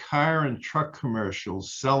number of car and truck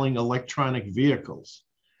commercials selling electronic vehicles.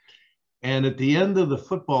 And at the end of the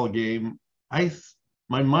football game,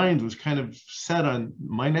 my mind was kind of set on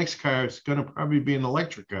my next car is going to probably be an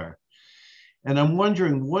electric car. And I'm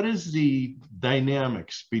wondering, what is the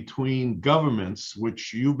dynamics between governments,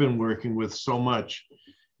 which you've been working with so much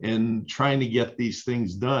in trying to get these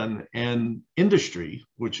things done, and industry,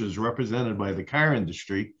 which is represented by the car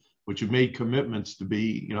industry, which have made commitments to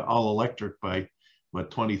be, you know, all electric by,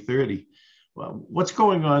 what, 2030? Well, what's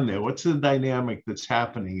going on there? What's the dynamic that's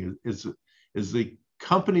happening? Is the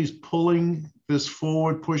companies pulling this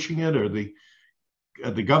forward, pushing it, or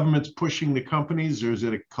the government's pushing the companies, or is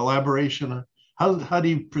it a collaboration? How do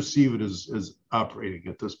you perceive it as operating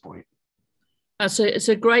at this point? So it's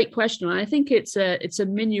a great question. I think it's a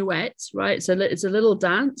minuet, right? It's a little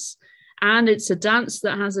dance, and it's a dance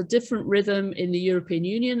that has a different rhythm in the European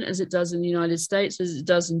Union as it does in the United States, as it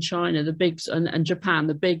does in China, the big, and Japan,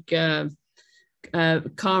 the big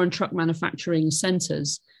car and truck manufacturing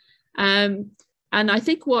centers. And I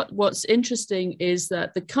think what's interesting is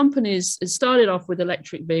that the companies, it started off with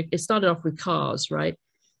electric vehicles, it started off with cars, right?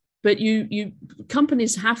 But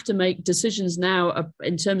companies have to make decisions now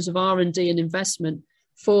in terms of R&D and investment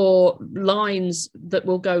for lines that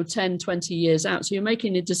will go 10, 20 years out. So you're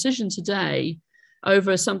making a decision today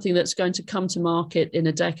over something that's going to come to market in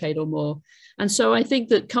a decade or more. And so I think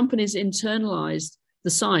that companies internalized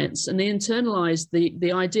the science, and they internalized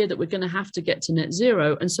the idea that we're going to have to get to net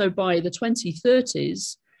zero. And so by the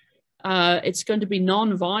 2030s, it's going to be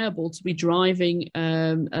non-viable to be driving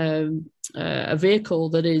a vehicle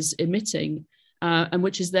that is emitting, and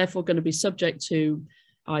which is therefore going to be subject to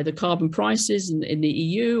either carbon prices in the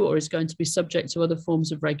EU, or is going to be subject to other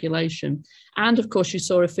forms of regulation. And of course, you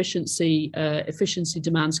saw efficiency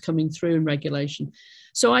demands coming through in regulation.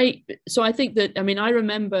 So I think that, I mean, I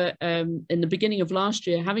remember in the beginning of last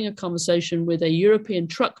year having a conversation with a European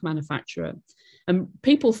truck manufacturer, and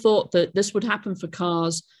people thought that this would happen for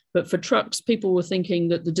cars, but for trucks, people were thinking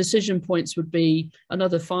that the decision points would be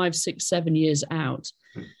another 5, 6, 7 years out.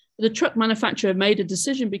 The truck manufacturer made a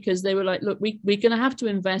decision because they were like, look, we're going to have to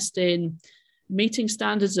invest in meeting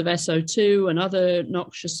standards of SO2 and other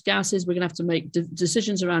noxious gases. We're going to have to make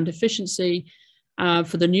decisions around efficiency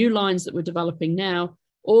for the new lines that we're developing now,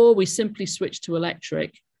 or we simply switch to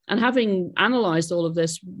electric. And having analyzed all of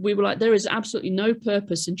this, we were like, there is absolutely no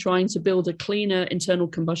purpose in trying to build a cleaner internal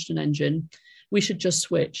combustion engine. We should just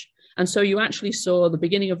switch. And so you actually saw at the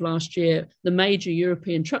beginning of last year, the major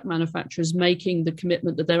European truck manufacturers making the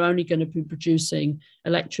commitment that they're only going to be producing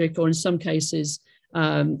electric, or in some cases,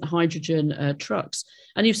 hydrogen trucks.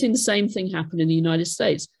 And you've seen the same thing happen in the United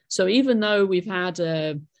States. So even though we've had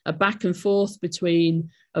a back and forth between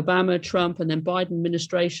Obama, Trump, and then Biden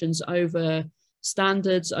administrations over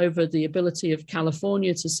standards, over the ability of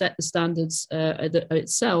California to set the standards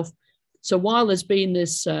itself. So while there's been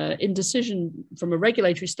this indecision from a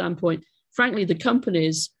regulatory standpoint, frankly, the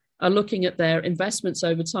companies are looking at their investments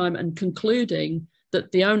over time and concluding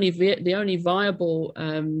that the only viable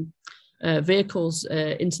vehicles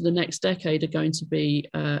into the next decade are going to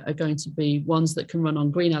be ones that can run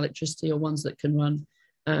on green electricity, or ones that can run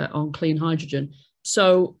on clean hydrogen.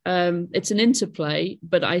 So it's an interplay,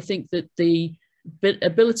 but I think that the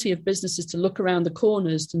ability of businesses to look around the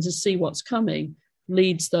corners and to see what's coming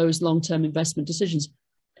leads those long-term investment decisions.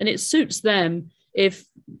 And it suits them if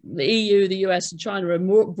the EU, the US, and China are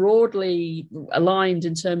more broadly aligned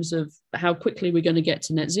in terms of how quickly we're going to get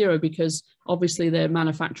to net zero, because obviously they're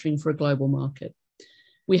manufacturing for a global market.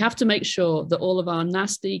 We have to make sure that all of our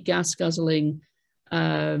nasty gas guzzling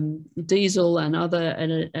diesel and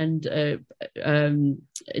other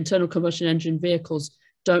internal combustion engine vehicles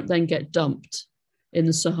don't then get dumped in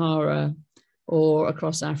the Sahara or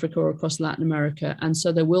across Africa or across Latin America. And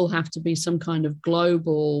so there will have to be some kind of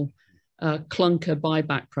global clunker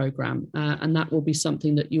buyback program. And that will be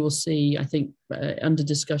something that you will see, I think, under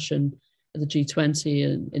discussion at the G20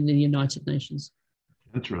 and in the United Nations.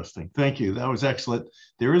 Interesting. Thank you. That was excellent.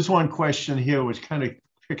 There is one question here which kind of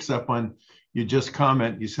picks up on you just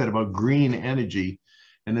comment. You said about green energy.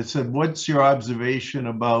 And it said, what's your observation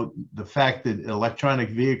about the fact that electronic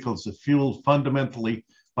vehicles are fueled fundamentally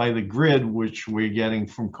by the grid, which we're getting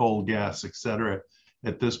from coal, gas, et cetera,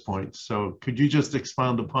 at this point? So could you just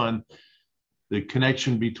expound upon the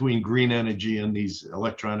connection between green energy and these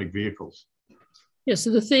electronic vehicles? Yeah,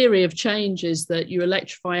 so the theory of change is that you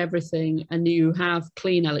electrify everything and you have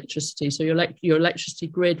clean electricity. So your electricity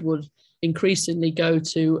grid would increasingly go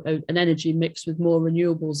to an energy mix with more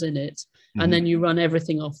renewables in it. And then you run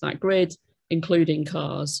everything off that grid, including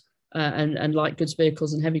cars. and light goods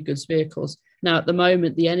vehicles and heavy goods vehicles. Now, at the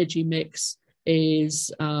moment, the energy mix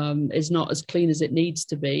is not as clean as it needs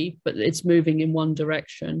to be, but it's moving in one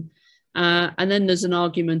direction. And then there's an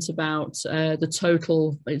argument about the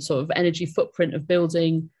total sort of energy footprint of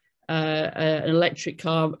building an electric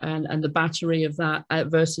car and the battery of that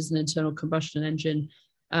versus an internal combustion engine.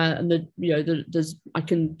 I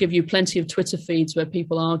can give you plenty of Twitter feeds where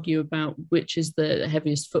people argue about which is the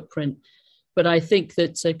heaviest footprint. But I think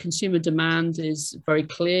that consumer demand is very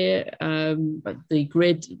clear. The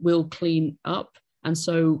grid will clean up. And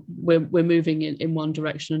so we're moving in one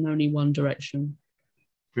direction and only one direction.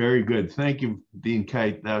 Very good. Thank you, Dean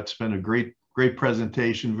Kyte. That's been a great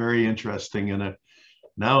presentation, very interesting. And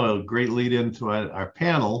now a great lead into our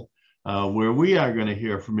panel, where we are going to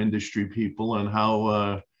hear from industry people on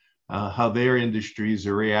how their industries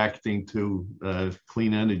are reacting to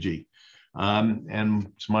clean energy. And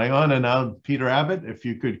it's my honor now, Peter Abbott, if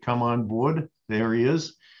you could come on board. There he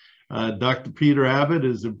is. Dr. Peter Abbott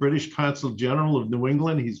is the British Consul General of New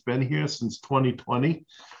England. He's been here since 2020.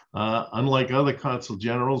 Unlike other consul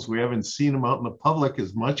generals, we haven't seen him out in the public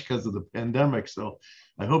as much because of the pandemic. So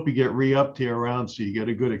I hope you get re-upped here around so you get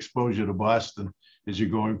a good exposure to Boston as you're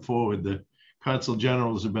going forward. The consul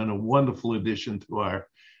generals have been a wonderful addition to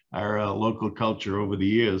our local culture over the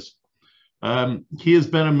years. He has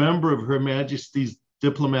been a member of Her Majesty's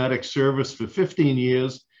Diplomatic Service for 15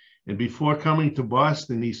 years, and before coming to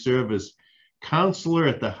Boston, he served as counselor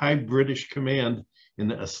at the High British Command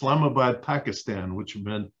in Islamabad, Pakistan, which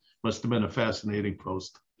must have been a fascinating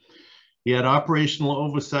post. He had operational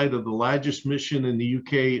oversight of the largest mission in the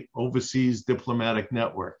UK overseas diplomatic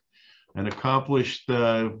network, an accomplished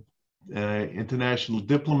international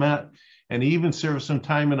diplomat, and he even served some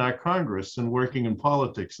time in our Congress and working in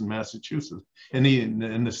politics in Massachusetts,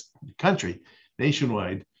 in this country,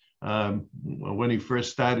 nationwide, when he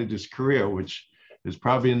first started his career, which is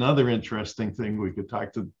probably another interesting thing we could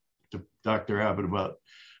talk to Dr. Abbott about.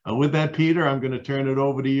 With that, Peter, I'm going to turn it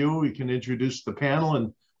over to you. We can introduce the panel,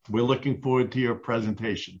 and we're looking forward to your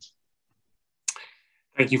presentations.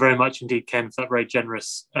 Thank you very much indeed, Ken, for that very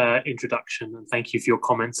generous introduction, and thank you for your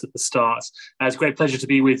comments at the start. It's a great pleasure to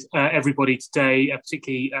be with everybody today,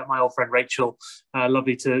 particularly my old friend Rachel.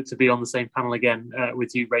 Lovely to be on the same panel again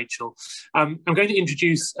with you, Rachel. I'm going to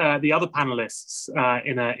introduce the other panelists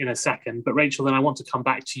in a second, but Rachel, then I want to come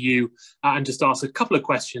back to you and just ask a couple of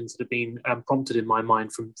questions that have been prompted in my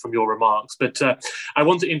mind from your remarks. But I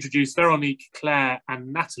want to introduce Véronique, Claire,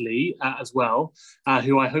 and Nathalie as well,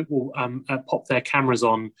 who I hope will pop their cameras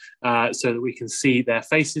on so that we can see their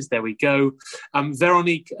faces. There we go.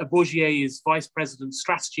 Véronique Bourgier is Vice President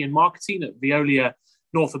Strategy and Marketing at Veolia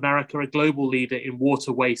North America, a global leader in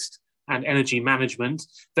water, waste and energy management.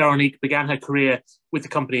 Véronique began her career with the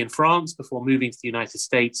company in France before moving to the United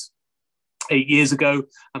States 8 years ago.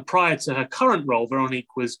 And prior to her current role, Véronique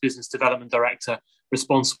was Business Development Director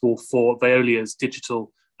responsible for Veolia's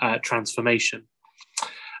digital transformation.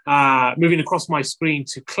 Moving across my screen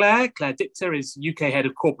to Claire. Claire Dykta is UK Head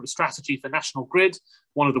of Corporate Strategy for National Grid,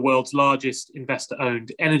 one of the world's largest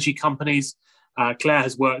investor-owned energy companies. Claire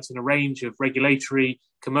has worked in a range of regulatory,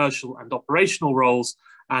 commercial and operational roles,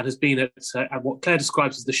 and has been at what Claire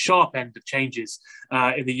describes as the sharp end of changes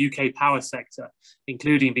in the UK power sector,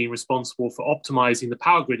 including being responsible for optimising the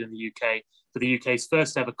power grid in the UK for the UK's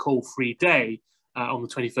first ever coal-free day on the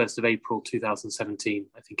 21st of April 2017,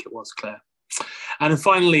 I think it was, Claire. And then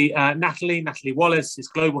finally, Nathalie Wallace is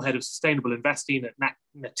Global Head of Sustainable Investing at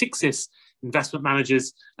Natixis Investment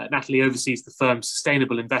Managers. Nathalie oversees the firm's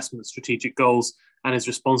sustainable investment strategic goals and is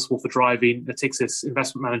responsible for driving Natixis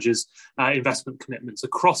Investment Managers' investment commitments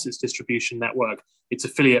across its distribution network, its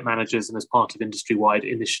affiliate managers, and as part of industry-wide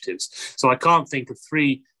initiatives. So I can't think of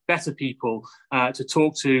three better people to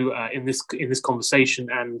talk to in this conversation,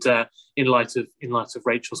 and in light of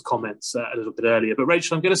Rachel's comments a little bit earlier. But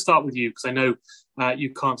Rachel, I'm going to start with you because I know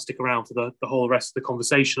you can't stick around for the whole rest of the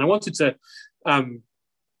conversation. I wanted to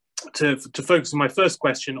focus on my first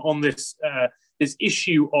question on this this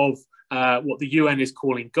issue of what the UN is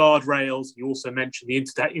calling guardrails. You also mentioned the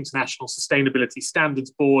International Sustainability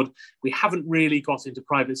Standards Board. We haven't really got into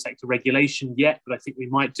private sector regulation yet, but I think we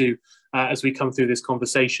might do as we come through this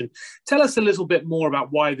conversation. Tell us a little bit more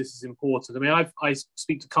about why this is important. I mean, I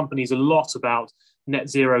speak to companies a lot about net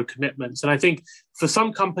zero commitments, and I think for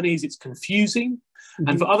some companies it's confusing,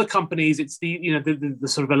 and for other companies it's the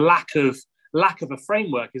sort of a lack of a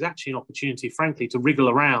framework is actually an opportunity, frankly, to wriggle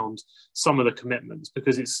around some of the commitments,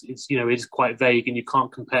 because it is quite vague and you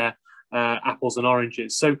can't compare apples and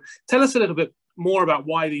oranges. So tell us a little bit more about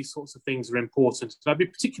why these sorts of things are important. And I'd be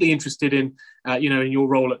particularly interested in, in your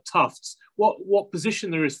role at Tufts, what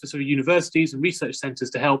position there is for sort of universities and research centres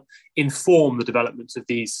to help inform the development of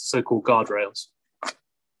these so-called guardrails.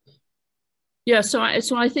 Yeah, so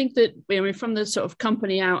I think that, I mean, from the sort of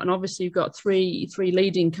company out, and obviously you've got three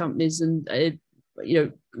leading companies, and you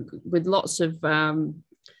know, with lots of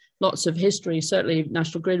history, certainly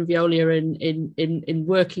National Grid and Veolia in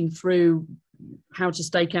working through how to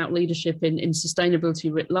stake out leadership in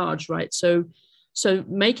sustainability writ large, right? So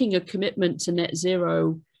making a commitment to net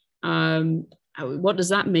zero, what does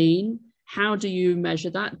that mean? How do you measure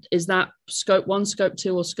that? Is that scope 1, scope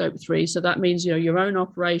 2, or scope 3? So that means, you know, your own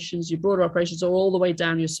operations, your broader operations, or all the way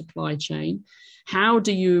down your supply chain. How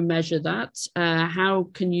do you measure that? How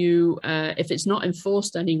can you, if it's not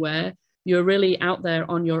enforced anywhere, you're really out there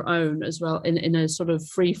on your own as well, in a sort of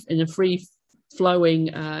free flowing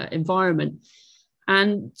environment.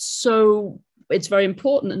 And so it's very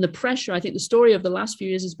important. And the pressure, I think the story of the last few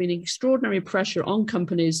years has been extraordinary pressure on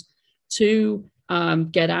companies to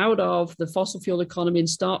get out of the fossil fuel economy and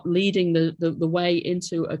start leading the way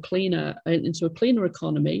into a cleaner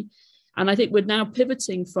economy. And I think we're now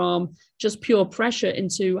pivoting from just pure pressure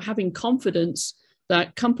into having confidence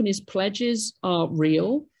that companies' pledges are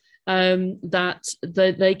real, that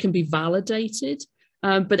they can be validated.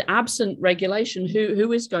 But absent regulation,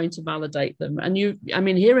 who is going to validate them? And I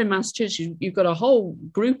mean, here in Massachusetts, you've got a whole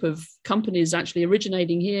group of companies actually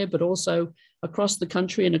originating here, but also across the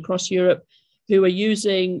country and across Europe, who are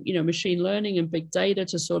using, you know, machine learning and big data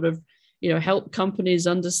to sort of, you know, help companies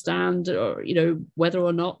understand, or, you know, whether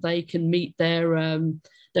or not they can meet their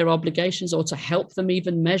obligations, or to help them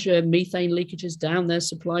even measure methane leakages down their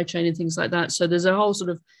supply chain and things like that. So there's a whole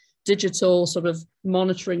sort of digital sort of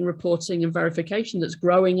monitoring, reporting, and verification that's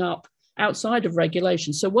growing up outside of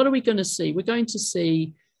regulation. So what are we going to see? We're going to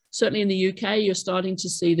see, certainly in the UK, you're starting to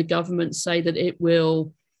see the government say that it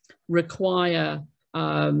will require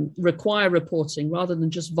reporting rather than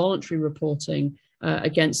just voluntary reporting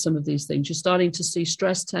against some of these things. You're starting to see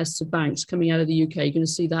stress tests of banks coming out of the UK. You're going to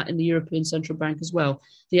see that in the European Central Bank as well.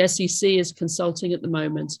 The SEC is consulting at the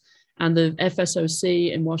moment, and the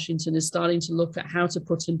FSOC in Washington is starting to look at how to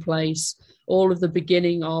put in place all of the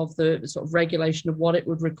beginning of the sort of regulation of what it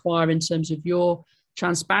would require in terms of your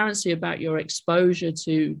transparency about your exposure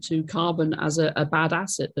to carbon as a bad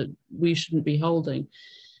asset that we shouldn't be holding.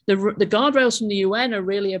 The guardrails from the UN are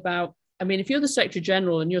really about, I mean, if you're the Secretary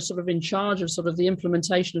General and you're sort of in charge of sort of the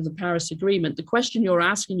implementation of the Paris Agreement, the question you're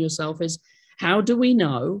asking yourself is, how do we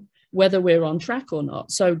know whether we're on track or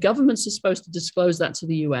not? So governments are supposed to disclose that to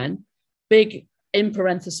the UN. Big in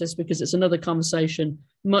parenthesis, because it's another conversation,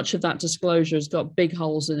 much of that disclosure has got big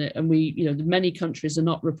holes in it. And we, you know, many countries are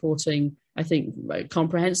not reporting, I think,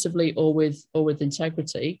 comprehensively or with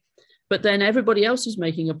integrity. But then everybody else is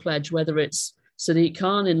making a pledge, whether it's Sadiq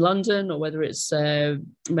Khan in London, or whether it's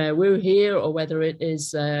Mayor Wu here, or whether it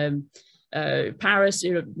is Paris.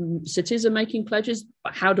 You know, cities are making pledges.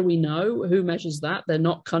 But how do we know? Who measures that? They're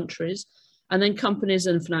not countries. And then companies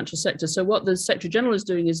and financial sector. So what the Secretary General is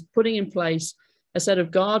doing is putting in place a set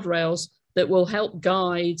of guardrails that will help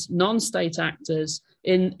guide non-state actors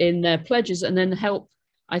in their pledges, and then help,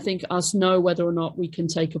 I think, us know whether or not we can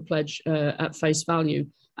take a pledge at face value.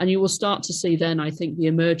 And you will start to see then, I think, the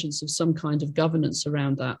emergence of some kind of governance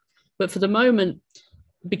around that. But for the moment,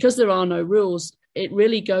 because there are no rules, it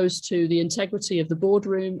really goes to the integrity of the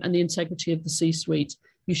boardroom and the integrity of the C-suite.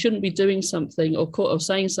 You shouldn't be doing something or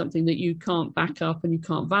saying something that you can't back up and you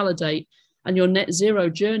can't validate. And your net zero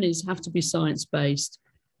journeys have to be science-based.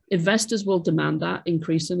 Investors will demand that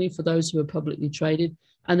increasingly for those who are publicly traded,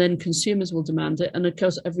 and then consumers will demand it. And of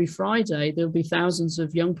course, every Friday, there'll be thousands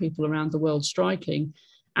of young people around the world striking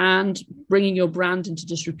and bringing your brand into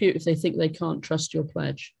disrepute if they think they can't trust your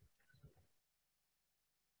pledge.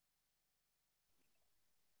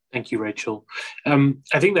 Thank you, Rachel.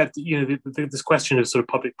 I think that, you know, this question of sort of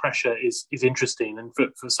public pressure is interesting, and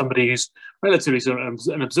for somebody who's relatively sort of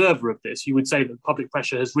an observer of this, you would say that public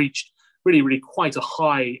pressure has reached really quite a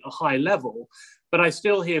high level. But I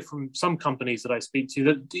still hear from some companies that I speak to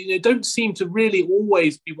that they don't seem to really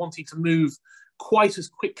always be wanting to move quite as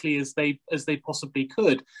quickly as they possibly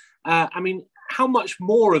could. I mean, how much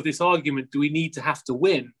more of this argument do we need to have to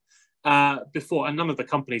win before? And none of the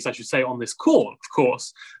companies, I should say, on this call, of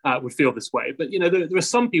course, would feel this way. But, you know, there are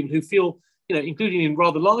some people who feel, you know, including in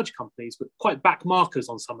rather large companies, but quite back markers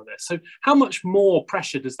on some of this. So how much more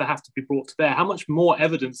pressure does there have to be brought to bear? How much more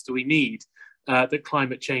evidence do we need that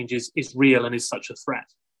climate change is real and is such a threat?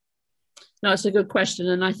 No, it's a good question.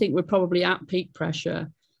 And I think we're probably at peak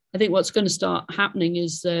pressure. I think what's going to start happening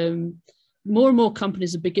is more and more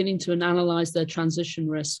companies are beginning to analyze their transition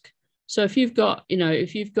risk. So if you've got,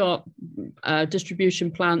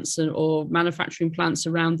 distribution plants or manufacturing plants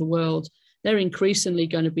around the world, they're increasingly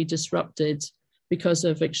going to be disrupted because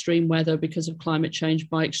of extreme weather, because of climate change,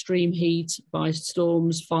 by extreme heat, by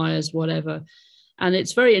storms, fires, whatever. And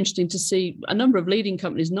it's very interesting to see a number of leading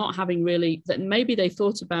companies not having really, that maybe they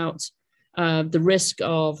thought about the risk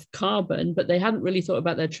of carbon, but they hadn't really thought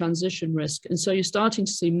about their transition risk. And so you're starting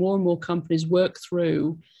to see more and more companies work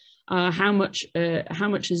through how much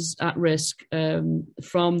is at risk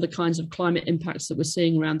from the kinds of climate impacts that we're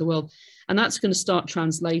seeing around the world. And that's going to start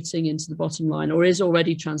translating into the bottom line, or is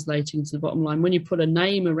already translating into the bottom line. When you put a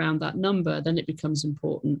name around that number, then it becomes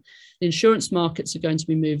important. The insurance markets are going to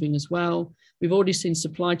be moving as well. We've already seen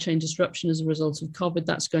supply chain disruption as a result of COVID.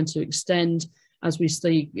 That's going to extend as we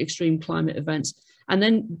see extreme climate events. And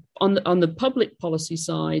then on the public policy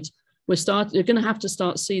side, you're going to have to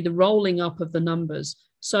start see the rolling up of the numbers.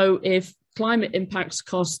 So if climate impacts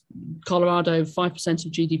cost Colorado 5%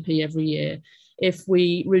 of GDP every year, if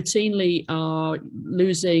we routinely are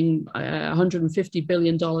losing $150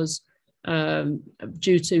 billion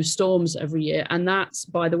due to storms every year, and that's,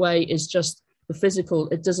 by the way, is just the physical,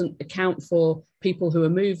 it doesn't account for people who are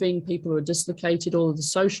moving, people who are dislocated, all of the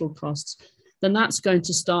social costs, then that's going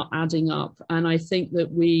to start adding up. And I think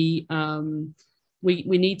that we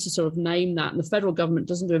need to sort of name that, and the federal government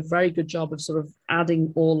doesn't do a very good job of sort of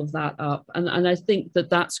adding all of that up. And I think that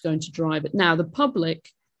that's going to drive it. Now, the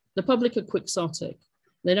public are quixotic.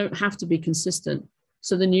 They don't have to be consistent.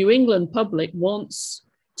 So the New England public wants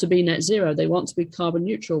to be net zero. They want to be carbon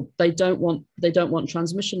neutral. They don't want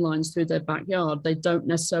transmission lines through their backyard. They don't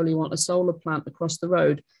necessarily want a solar plant across the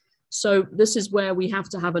road. So this is where we have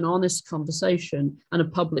to have an honest conversation and a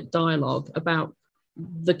public dialogue about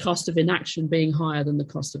the cost of inaction being higher than the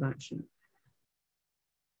cost of action.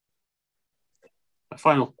 A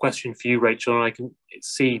final question for you, Rachel, and I can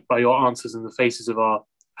see by your answers and the faces of our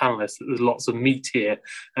panelists that there's lots of meat here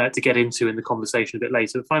to get into in the conversation a bit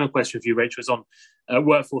later. The final question for you, Rachel, is on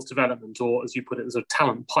workforce development, or as you put it, as a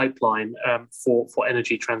talent pipeline for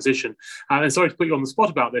energy transition. And sorry to put you on the spot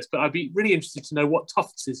about this, but I'd be really interested to know what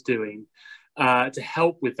Tufts is doing to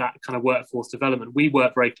help with that kind of workforce development. We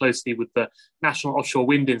work very closely with the National Offshore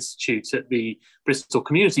Wind Institute at the Bristol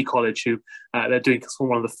Community College, who they're doing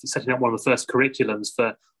setting up one of the first curriculums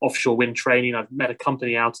for offshore wind training. I've met a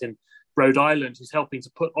company out in Rhode Island who's helping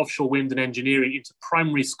to put offshore wind and engineering into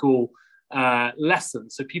primary school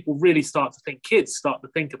lessons. So people really kids start to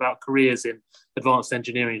think about careers in advanced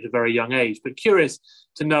engineering at a very young age. But curious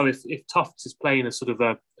to know if Tufts is playing a sort of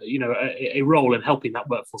a role in helping that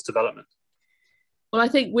workforce development. Well, I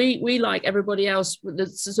think we like everybody else.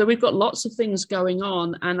 So we've got lots of things going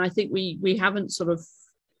on, and I think we haven't sort of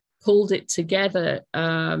pulled it together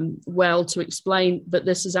well to explain that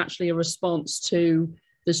this is actually a response to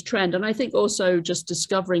this trend. And I think also just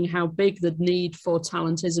discovering how big the need for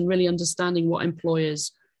talent is and really understanding what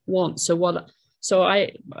employers want. We're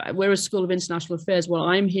a School of International Affairs. What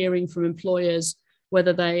I'm hearing from employers,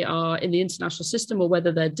 whether they are in the international system or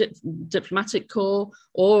whether they're diplomatic corps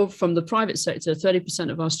or from the private sector,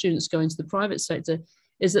 30% of our students go into the private sector,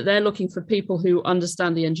 is that they're looking for people who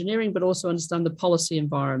understand the engineering, but also understand the policy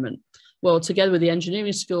environment. Well, together with the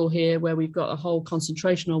engineering school here, where we've got a whole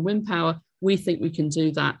concentration on wind power, we think we can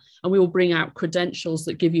do that. And we will bring out credentials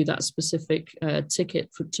that give you that specific ticket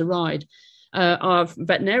to ride. Our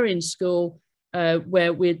veterinarian school,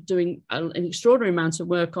 where we're doing an extraordinary amount of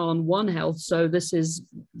work on One Health. So this is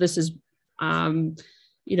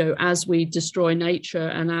as we destroy nature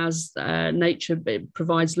and as nature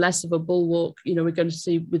provides less of a bulwark, we're going to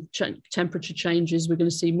see with temperature changes, we're going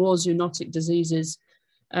to see more zoonotic diseases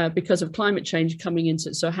because of climate change coming into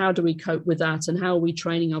it. So how do we cope with that, and how are we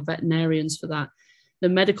training our veterinarians for that? The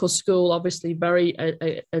medical school, obviously very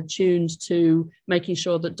attuned to making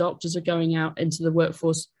sure that doctors are going out into the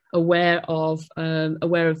workforce aware of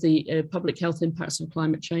the public health impacts of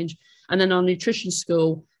climate change. And then our nutrition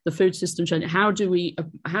school, the food system change. How do we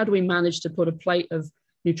manage to put a plate of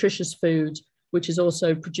nutritious food, which is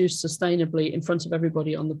also produced sustainably, in front of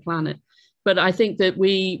everybody on the planet? But I think that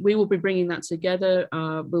we will be bringing that together.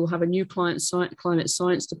 We'll have a new climate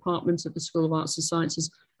science department at the School of Arts and Sciences,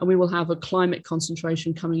 and we will have a climate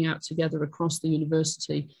concentration coming out together across the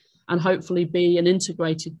university, and hopefully be an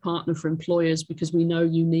integrated partner for employers, because we know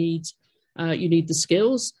you need the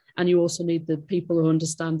skills, and you also need the people who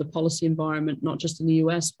understand the policy environment, not just in the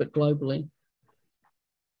US, but globally.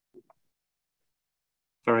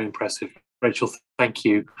 Very impressive, Rachel, thank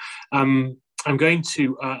you. I'm going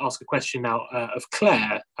to ask a question now of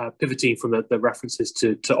Claire, pivoting from the references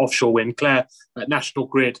to offshore wind. Claire, National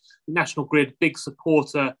Grid, big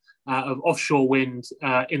supporter of offshore wind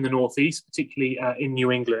in the northeast, particularly in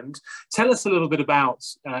New England. Tell us a little bit about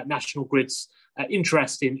National Grid's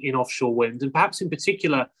interest in offshore wind, and perhaps in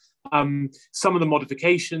particular some of the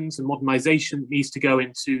modifications and modernisation that needs to go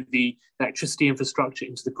into the electricity infrastructure,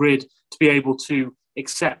 into the grid, to be able to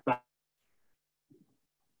accept that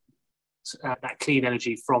clean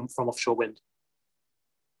energy from offshore wind.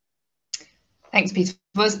 Thanks, Peter.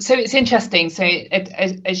 So it's interesting. So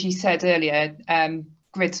as you said earlier,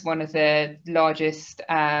 Grid's one of the largest,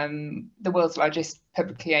 the world's largest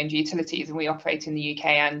publicly owned utilities, and we operate in the UK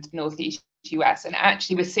and Northeast US. And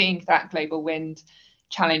actually, we're seeing that global wind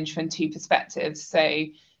challenge from two perspectives. So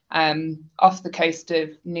off the coast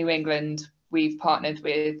of New England, we've partnered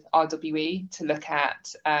with RWE to look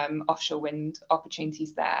at offshore wind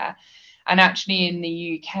opportunities there. And actually in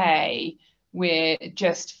the UK, we're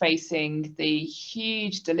just facing the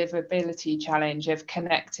huge deliverability challenge of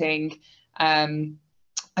connecting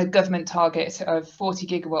a government target of 40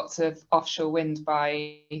 gigawatts of offshore wind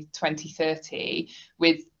by 2030,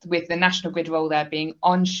 with the national grid role there being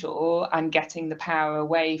onshore and getting the power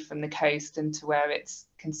away from the coast and to where it's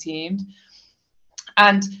consumed.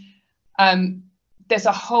 And there's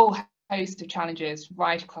a whole host of challenges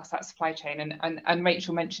right across that supply chain, and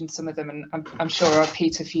Rachel mentioned some of them, and I'm sure I'll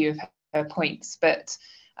repeat a few of her points, but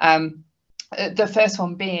the first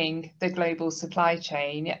one being the global supply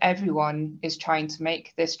chain. Everyone is trying to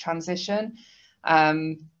make this transition.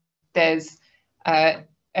 There's a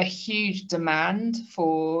huge demand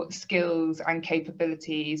for skills and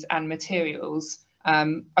capabilities and materials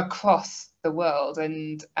across the world,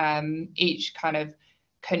 and each kind of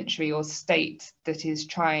country or state that is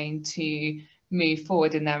trying to move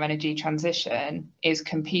forward in their energy transition is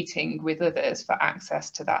competing with others for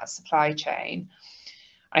access to that supply chain.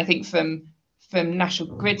 I think from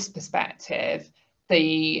National Grid's perspective,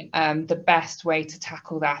 the best way to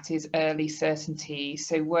tackle that is early certainty.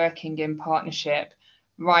 So working in partnership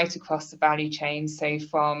right across the value chain, so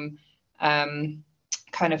from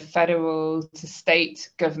kind of federal to state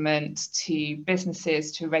government to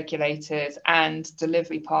businesses to regulators and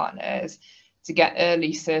delivery partners, to get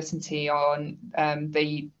early certainty on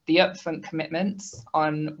the upfront commitments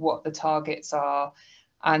on what the targets are,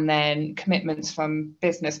 and then commitments from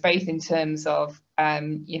business, both in terms of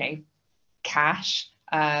cash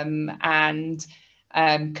and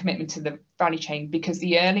commitment to the value chain, because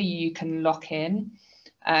the earlier you can lock in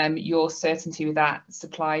your certainty with that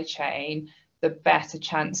supply chain, the better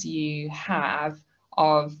chance you have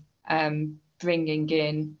of bringing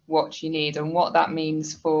in what you need. And what that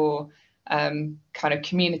means for kind of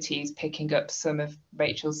communities, picking up some of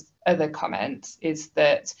Rachel's other comments, is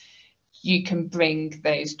that you can bring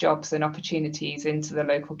those jobs and opportunities into the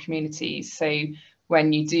local communities. So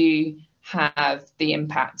when you do have the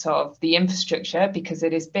impact of the infrastructure, because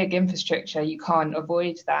it is big infrastructure, you can't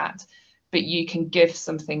avoid that, but you can give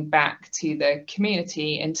something back to the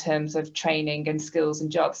community in terms of training and skills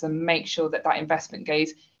and jobs, and make sure that that investment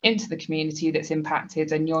goes into the community that's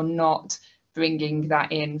impacted, and you're not bringing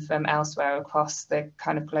that in from elsewhere across the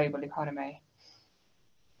kind of global economy.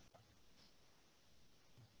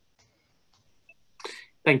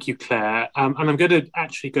 Thank you, Claire. And I'm going to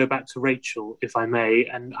actually go back to Rachel, if I may.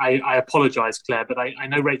 And I apologise, Claire, but I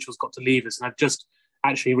know Rachel's got to leave us, and I've just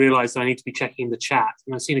actually realised that I need to be checking the chat.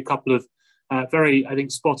 And I've seen a couple of very, I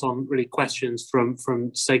think, spot on really questions from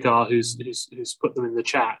Segar, who's put them in the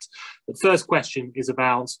chat. The first question is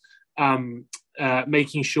about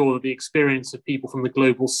making sure that the experience of people from the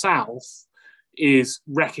global south is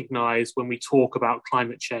recognised when we talk about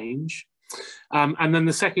climate change. And then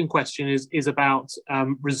the second question is about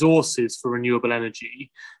resources for renewable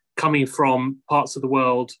energy coming from parts of the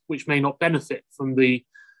world which may not benefit from the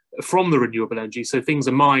renewable energy. So things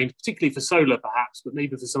are mined, particularly for solar perhaps, but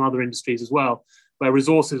maybe for some other industries as well, where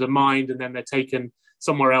resources are mined and then they're taken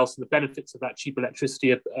somewhere else, and the benefits of that cheap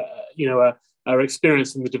electricity are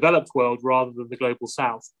experienced in the developed world rather than the global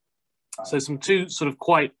south. So two sort of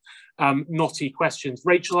quite knotty questions.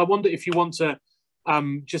 Rachel, I wonder if you want to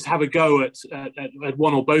just have a go at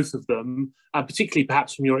one or both of them, particularly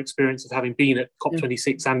perhaps from your experience of having been at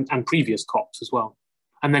COP26 and previous COPs as well.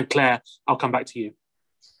 And then Claire, I'll come back to you.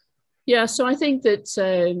 Yeah, so I think that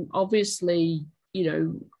obviously,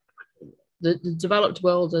 the developed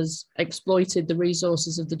world has exploited the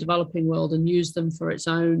resources of the developing world and used them for its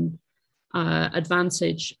own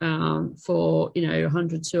advantage for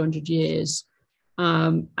 100, 200 years.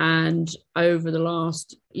 And over the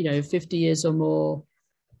last 50 years or more,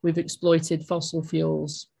 we've exploited fossil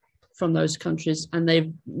fuels from those countries, and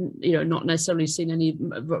they've not necessarily seen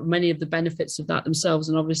many of the benefits of that themselves.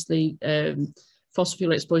 And obviously fossil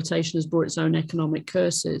fuel exploitation has brought its own economic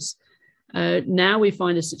curses. Now we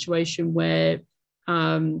find a situation where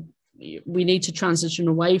we need to transition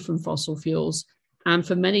away from fossil fuels. And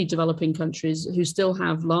for many developing countries who still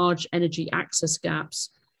have large energy access gaps,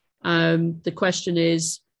 the question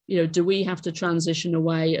is, do we have to transition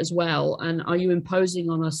away as well? And are you imposing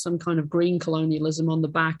on us some kind of green colonialism on the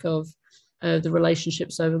back of the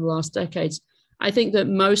relationships over the last decades? I think that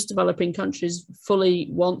most developing countries fully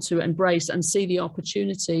want to embrace and see the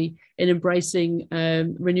opportunity in embracing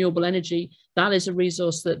renewable energy. That is a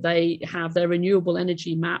resource that they have. Their renewable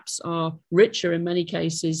energy maps are richer in many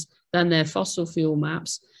cases than their fossil fuel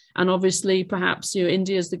maps. And obviously, perhaps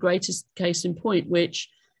India is the greatest case in point, which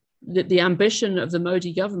the ambition of the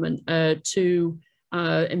Modi government to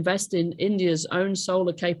invest in India's own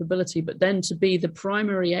solar capability, but then to be the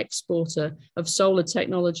primary exporter of solar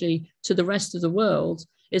technology to the rest of the world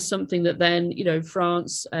is something that then,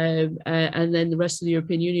 France and then the rest of the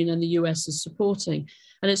European Union and the US is supporting.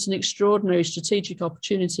 And it's an extraordinary strategic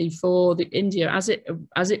opportunity for India as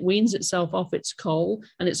it weans itself off its coal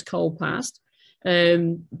and its coal past,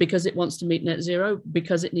 because it wants to meet net zero,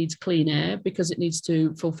 because it needs clean air, because it needs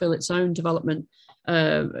to fulfill its own development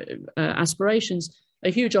aspirations. A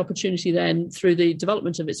huge opportunity then through the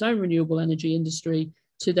development of its own renewable energy industry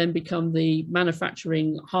to then become the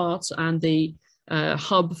manufacturing heart and the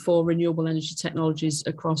hub for renewable energy technologies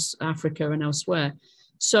across Africa and elsewhere.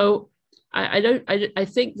 So I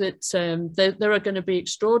think that there are going to be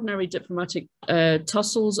extraordinary diplomatic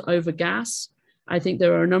tussles over gas. I think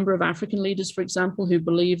there are a number of African leaders, for example, who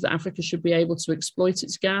believe that Africa should be able to exploit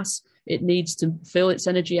its gas. It needs to fill its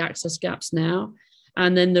energy access gaps now.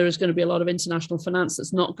 And then there is going to be a lot of international finance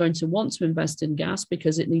that's not going to want to invest in gas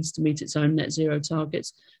because it needs to meet its own net zero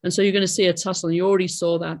targets. And so you're going to see a tussle. And you already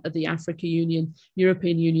saw that at the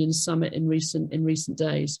European Union summit in recent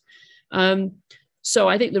days. So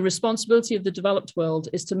I think the responsibility of the developed world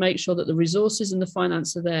is to make sure that the resources and the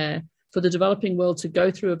finance are there for the developing world to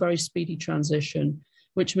go through a very speedy transition,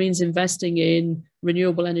 which means investing in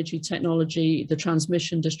renewable energy technology, the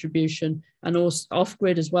transmission, distribution, and also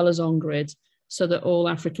off-grid as well as on-grid, so that all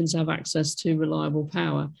Africans have access to reliable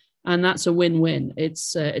power. And that's a win-win.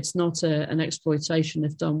 It's not an exploitation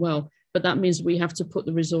if done well, but that means we have to put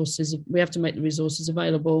the resources, we have to make the resources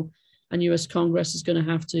available, and US Congress is going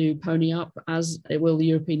to have to pony up, as it will the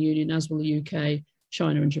European Union, as will the UK,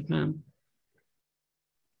 China and Japan.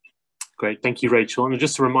 Great, thank you, Rachel. And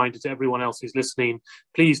just a reminder to everyone else who's listening,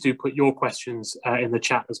 please do put your questions in the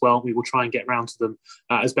chat as well. We will try and get around to them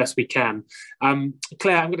as best we can.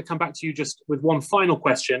 Claire, I'm going to come back to you just with one final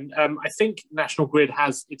question. I think National Grid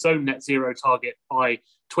has its own net zero target by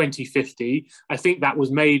 2050. I think that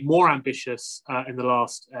was made more ambitious in the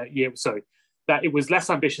last year. Sorry, that it was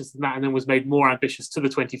less ambitious than that and then was made more ambitious to the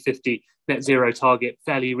 2050 net zero target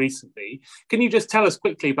fairly recently. Can you just tell us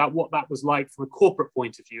quickly about what that was like from a corporate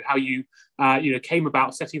point of view, how you came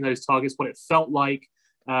about setting those targets, what it felt like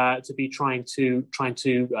to be trying to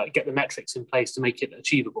get the metrics in place to make it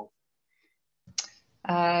achievable?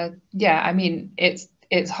 Yeah, I mean,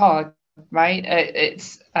 it's hard, right?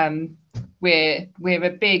 We're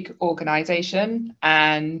a big organization,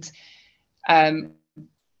 and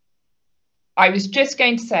I was just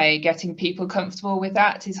going to say getting people comfortable with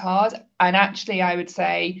that is hard. And actually, I would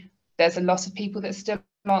say there's a lot of people that still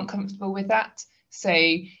aren't comfortable with that. So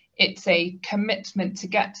it's a commitment to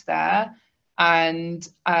get there. And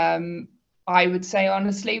I would say,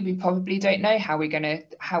 honestly, we probably don't know how we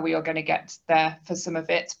are going to get there for some of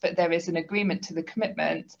it. But there is an agreement to the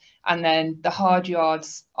commitment. And then the hard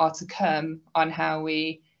yards are to come on how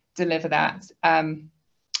we deliver that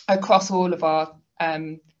across all of our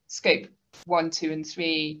scope 1, 2, and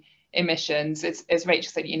 3 emissions. As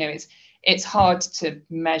Rachel said, it's hard to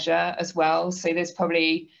measure as well. So there's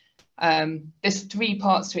probably there's 3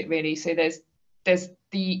 parts to it really. So there's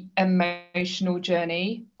the emotional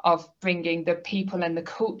journey of bringing the people and the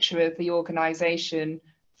culture of the organisation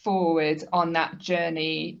forward on that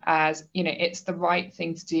journey, as it's the right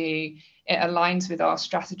thing to do. It aligns with our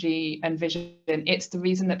strategy and vision. It's the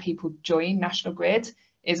reason that people join National Grid,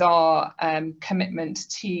 is our commitment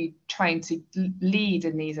to trying to lead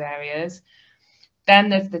in these areas. Then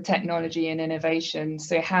there's the technology and innovation.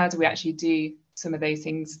 So how do we actually do some of those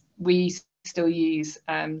things? We still use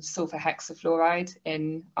sulfur hexafluoride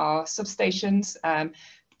in our substations,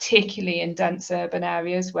 particularly in dense urban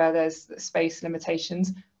areas where there's space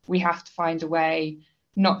limitations. We have to find a way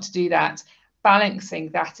not to do that,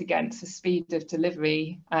 balancing that against the speed of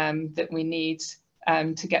delivery that we need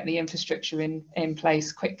to get the infrastructure in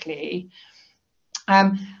place quickly.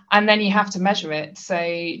 And then you have to measure it. So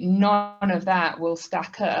none of that will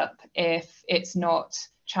stack up if it's not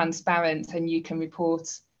transparent and you can report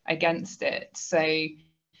against it. So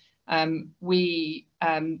we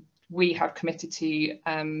have committed to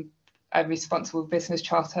a responsible business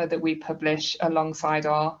charter that we publish alongside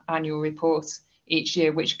our annual report each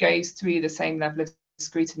year, which goes through the same level of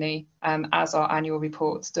scrutiny as our annual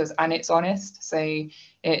report does, and it's honest. So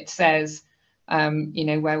it says, you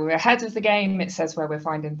know, where we're ahead of the game. It says where we're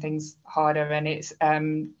finding things harder, and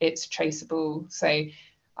it's traceable. So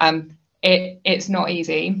it's not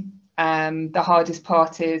easy. The hardest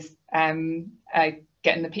part is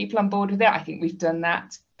getting the people on board with it. I think we've done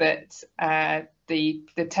that, but the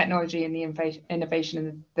technology and the innovation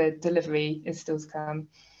and the delivery is still to come.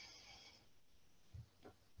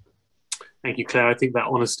 Thank you, Claire. I think that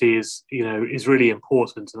honesty is really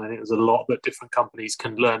important, and I think there's a lot that different companies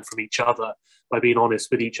can learn from each other by being honest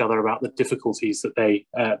with each other about the difficulties that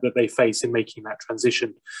they face in making that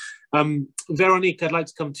transition. Véronique, I'd like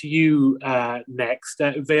to come to you next.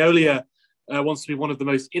 Veolia wants to be one of the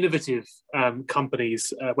most innovative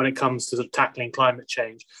companies when it comes to sort of tackling climate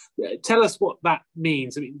change. Tell us what that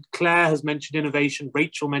means. I mean, Claire has mentioned innovation,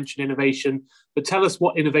 Rachel mentioned innovation, but tell us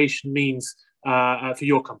what innovation means for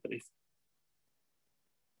your company.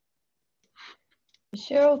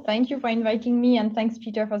 Sure, thank you for inviting me, and thanks,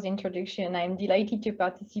 Peter, for the introduction. I'm delighted to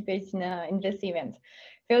participate in this event.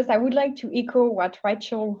 First, I would like to echo what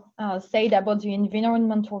Rachel said about the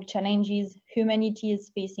environmental challenges humanity is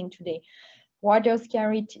facing today. Water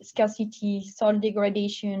scarcity, soil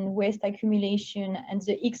degradation, waste accumulation, and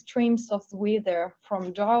the extremes of the weather,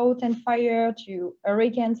 from drought and fire to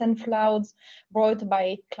hurricanes and floods brought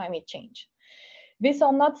by climate change. These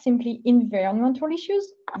are not simply environmental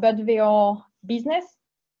issues, but they are business,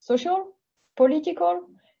 social, political,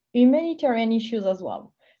 humanitarian issues as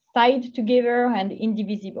well, tied together and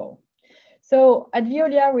indivisible. So at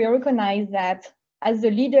Veolia, we recognize that as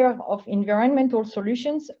the leader of environmental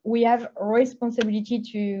solutions, we have a responsibility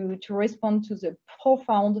to respond to the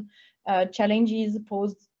profound challenges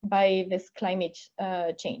posed by this climate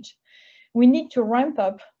change. We need to ramp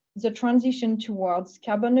up the transition towards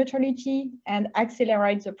carbon neutrality and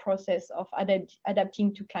accelerate the process of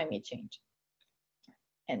adapting to climate change.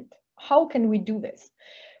 And how can we do this?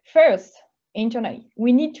 First, internally,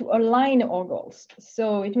 we need to align our goals.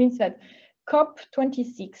 So it means that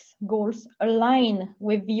COP26 goals align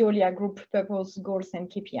with Veolia Group purpose goals and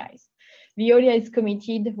KPIs. Veolia is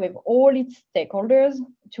committed with all its stakeholders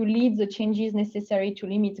to lead the changes necessary to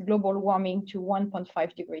limit global warming to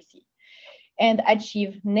 1.5 degrees C and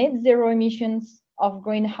achieve net zero emissions of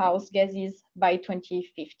greenhouse gases by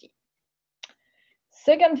 2050.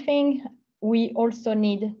 Second thing, we also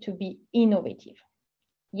need to be innovative.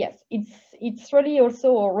 Yes, it's really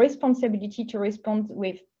also a responsibility to respond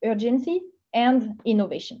with urgency and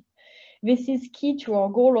innovation. This is key to our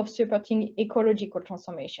goal of supporting ecological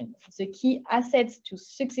transformation. The key assets to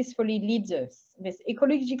successfully lead this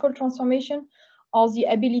ecological transformation are the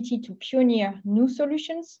ability to pioneer new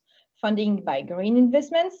solutions, funding by green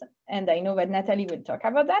investments, and I know that Nathalie will talk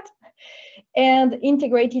about that, and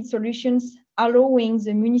integrated solutions allowing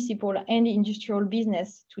the municipal and industrial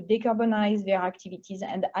business to decarbonize their activities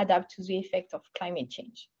and adapt to the effect of climate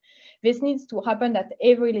change. This needs to happen at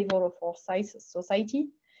every level of our society,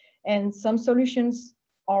 and some solutions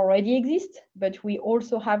already exist, but we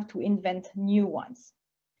also have to invent new ones.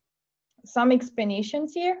 Some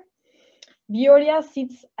explanations here. Veolia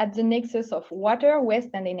sits at the nexus of water, waste,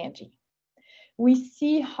 and energy. We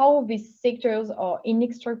see how these sectors are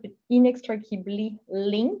inextricably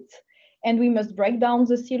linked, and we must break down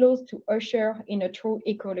the silos to usher in a true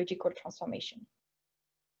ecological transformation.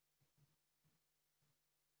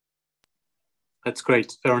 That's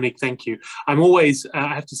great, Véronique, thank you. I'm always,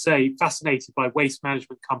 I have to say, fascinated by waste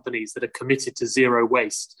management companies that are committed to zero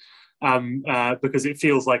waste. Because it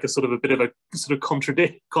feels like a bit of a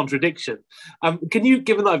contradiction. Can you,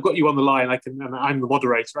 given that I've got you on the line, and I'm the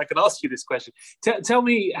moderator, I can ask you this question. Tell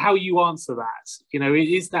me how you answer that. You know,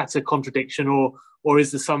 is that a contradiction, or is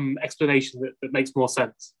there some explanation that makes more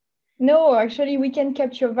sense? No, actually, we can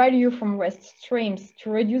capture value from waste streams to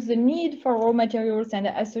reduce the need for raw materials and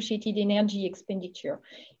associated energy expenditure,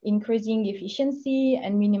 increasing efficiency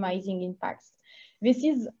and minimizing impacts. This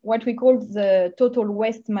is what we call the total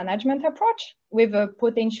waste management approach, with a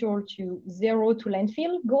potential to zero to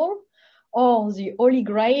landfill goal, or the holy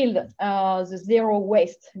grail, the zero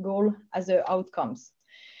waste goal as the outcomes.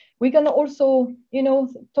 We can also,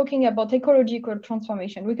 talking about ecological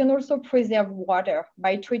transformation, we can also preserve water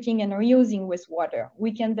by treating and reusing wastewater.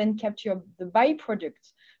 We can then capture the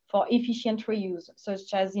byproducts for efficient reuse,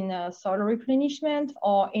 such as in soil replenishment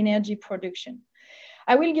or energy production.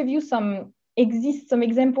 I will give you some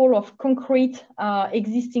example of concrete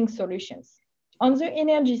existing solutions. On the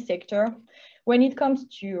energy sector, when it comes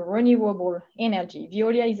to renewable energy,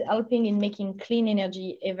 Veolia is helping in making clean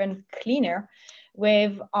energy even cleaner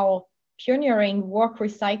with our pioneering work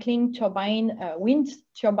recycling wind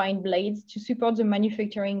turbine blades to support the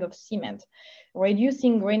manufacturing of cement,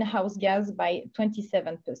 reducing greenhouse gas by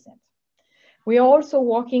 27%. We are also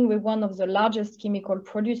working with one of the largest chemical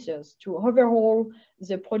producers to overhaul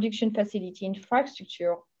the production facility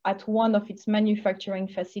infrastructure at one of its manufacturing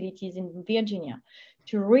facilities in Virginia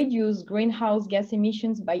to reduce greenhouse gas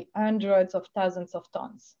emissions by hundreds of thousands of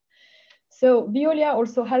tons. So Veolia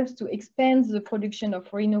also helps to expand the production of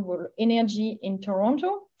renewable energy in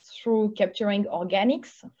Toronto through capturing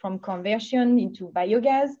organics from conversion into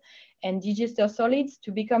biogas and digester solids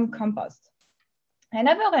to become compost.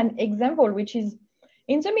 Another example, which is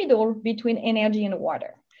in the middle between energy and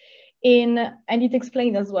water. And it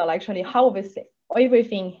explains as well, actually, how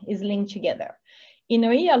everything is linked together. In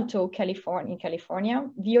Rialto, California,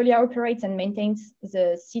 Veolia operates and maintains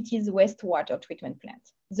the city's wastewater treatment plant.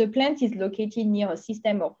 The plant is located near a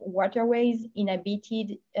system of waterways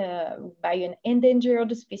inhabited by an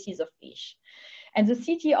endangered species of fish. And the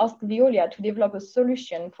city asked Veolia to develop a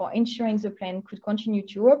solution for ensuring the plant could continue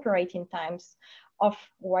to operate in times of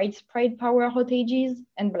widespread power outages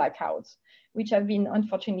and blackouts, which have been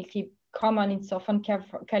unfortunately common in Southern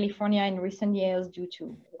California in recent years due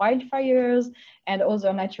to wildfires and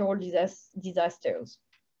other natural disasters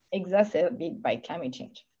exacerbated by climate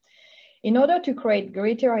change. In order to create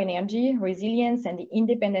greater energy, resilience, and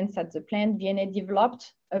independence at the plant, GBANE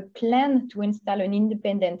developed a plan to install an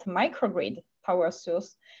independent microgrid power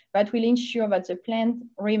source that will ensure that the plant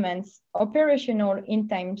remains operational in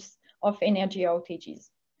times of energy outages,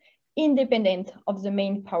 independent of the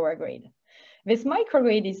main power grid. This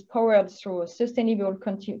microgrid is powered through a sustainable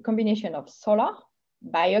combination of solar,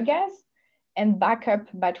 biogas, and backup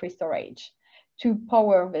battery storage to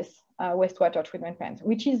power this wastewater treatment plant,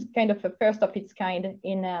 which is kind of a first of its kind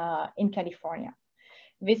in California.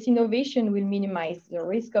 This innovation will minimize the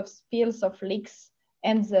risk of spills or leaks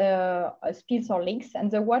and the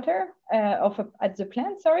water at the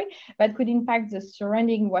plant, that could impact the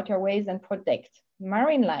surrounding waterways and protect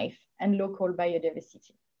marine life and local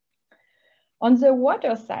biodiversity. On the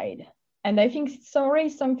water side, and I think it's already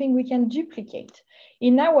something we can duplicate.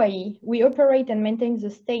 In Hawaii, we operate and maintain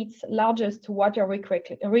the state's largest water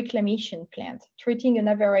reclamation plant, treating an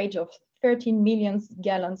average of 13 million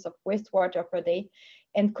gallons of wastewater per day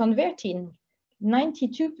and converting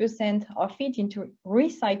 92% of it into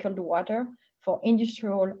recycled water for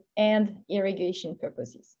industrial and irrigation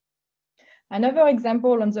purposes. Another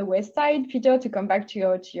example on the west side, Peter, to come back to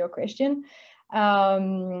your question,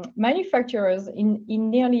 manufacturers in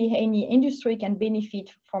nearly any industry can benefit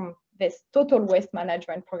from this total waste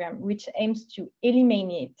management program, which aims to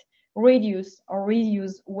eliminate, reduce, or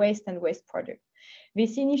reuse waste and waste products.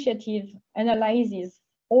 This initiative analyzes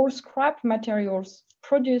all scrap materials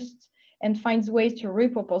produced and finds ways to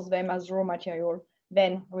repurpose them as raw material,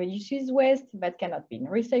 then reduces waste that cannot be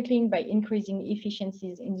recycled by increasing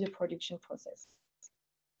efficiencies in the production process.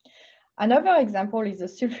 Another example is the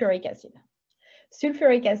sulfuric acid.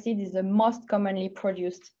 Sulfuric acid is the most commonly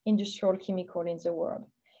produced industrial chemical in the world.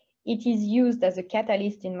 It is used as a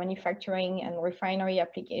catalyst in manufacturing and refinery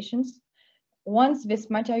applications. Once this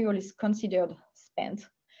material is considered spent,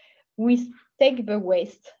 we take the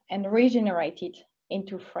waste and regenerate it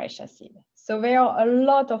into fresh acid. So there are a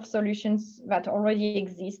lot of solutions that already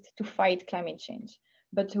exist to fight climate change,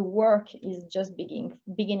 but the work is just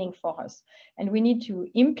beginning for us. And we need to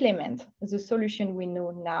implement the solution we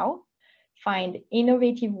know now, find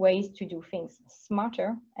innovative ways to do things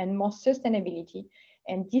smarter and more sustainability,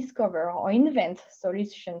 and discover or invent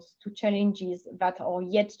solutions to challenges that are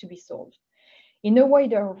yet to be solved. In a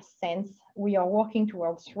wider sense, we are working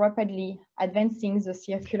towards rapidly advancing the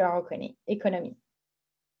circular economy.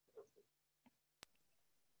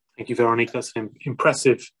 Thank you, Véronique. That's an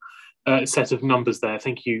impressive set of numbers there.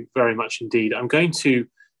 Thank you very much indeed. I'm going to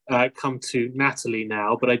come to Nathalie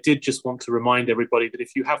now, but I did just want to remind everybody that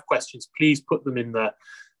if you have questions, please put them in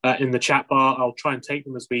the chat bar. I'll try and take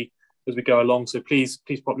them as we go along. So please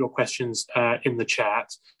pop your questions in the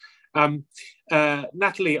chat.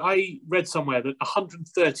 Nathalie, I read somewhere that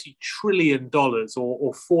 $130 trillion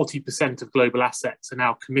or 40% of global assets are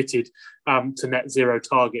now committed to net zero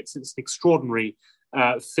targets. It's an extraordinary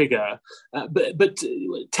figure. But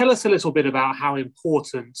tell us a little bit about how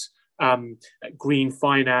important green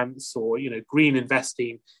finance or green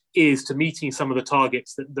investing is to meeting some of the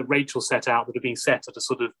targets that Rachel set out that are being set at a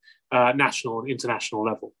sort of national and international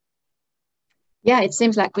level? Yeah, it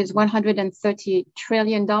seems like with $130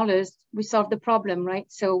 trillion, we solved the problem, right?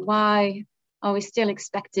 So why are we still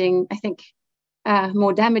expecting, I think,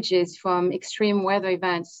 more damages from extreme weather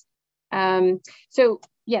events? So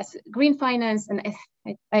yes, green finance, and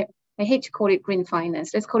I hate to call it green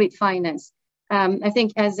finance, let's call it finance. I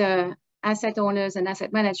think as asset owners and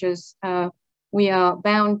asset managers, we are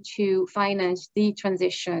bound to finance the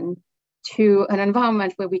transition to an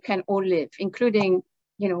environment where we can all live, including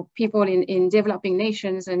people in developing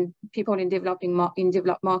nations and people in developed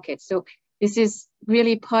markets. So this is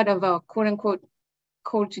really part of our quote unquote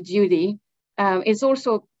call to duty. It's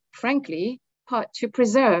also, frankly, part to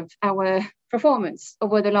preserve our performance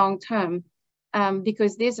over the long term,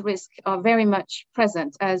 because these risks are very much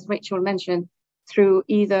present, as Rachel mentioned, through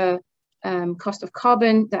either cost of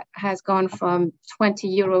carbon that has gone from 20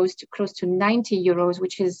 euros to close to 90 euros,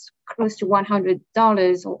 which is close to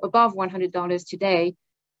 $100 or above $100 today,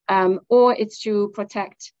 or it's to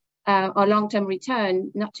protect our long-term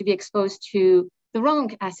return, not to be exposed to the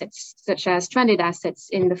wrong assets, such as stranded assets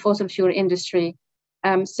in the fossil fuel industry.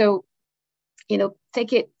 So,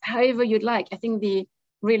 take it however you'd like. I think the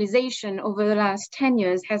realization over the last 10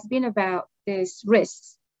 years has been about this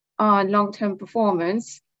risks on long-term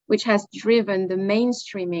performance, which has driven the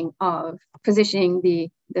mainstreaming of positioning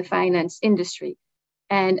the finance industry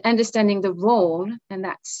and understanding the role, and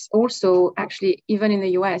that's also actually, even in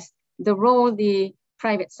the US, the role the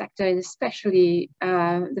private sector, and especially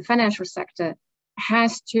the financial sector,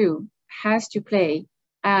 has to play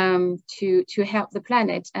to help the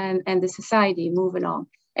planet and the society move along.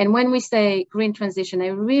 And when we say green transition, I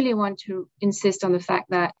really want to insist on the fact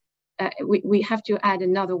that we have to add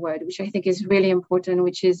another word, which I think is really important,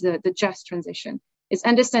 which is the just transition. It's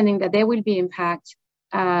understanding that there will be impact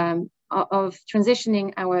of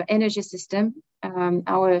transitioning our energy system,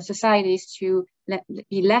 our societies to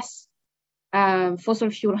be less fossil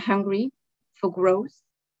fuel hungry for growth,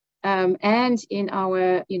 and in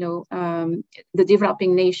our, the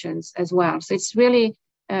developing nations as well. So it's really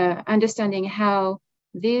understanding how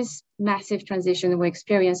this massive transition we're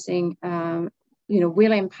experiencing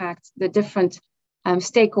will impact the different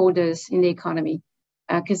stakeholders in the economy.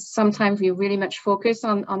 Because sometimes we really much focus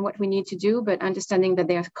on what we need to do, but understanding that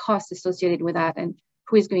there are costs associated with that and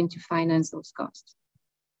who is going to finance those costs.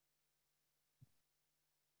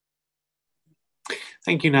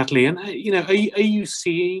 Thank you, Nathalie. And, are you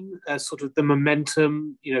seeing sort of the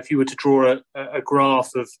momentum, if you were to draw a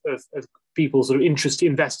graph of people sort of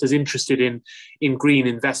investors interested in green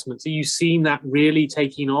investments, are you seeing that really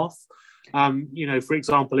taking off? For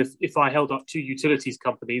example, if I held up two utilities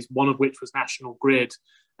companies, one of which was National Grid,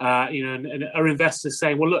 and our investors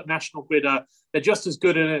saying, well, look, National Grid, they're just as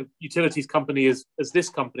good a utilities company as this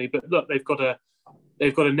company, but look, they've got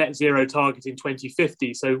a net zero target in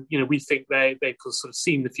 2050. So, we think they've sort of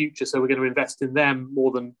seen the future, so we're going to invest in them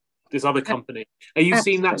more than this other company. Are you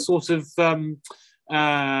seeing that sort of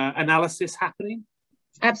analysis happening?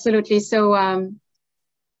 Absolutely. So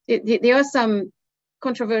there are some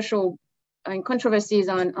controversies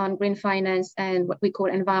on green finance and what we call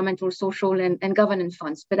environmental, social, and governance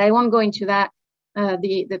funds. But I won't go into that.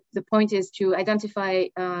 The point is to identify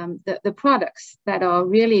the products that are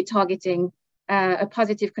really targeting a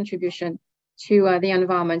positive contribution to the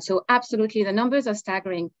environment. So absolutely, the numbers are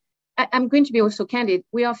staggering. I'm going to be also candid.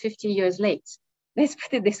 We are 50 years late. Let's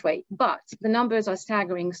put it this way. But the numbers are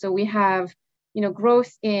staggering. So we have,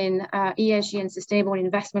 growth in ESG and sustainable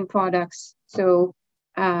investment products. So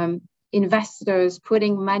investors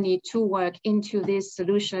putting money to work into these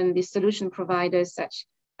solution providers such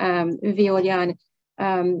Veolia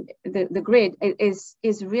and the grid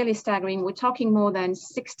is really staggering. We're talking more than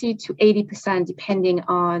 60 to 80%, depending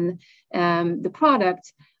on the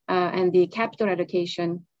product and the capital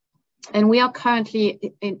allocation. And we are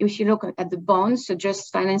currently, if you look at the bonds, so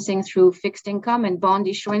just financing through fixed income and bond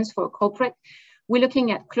issuance for corporate, we're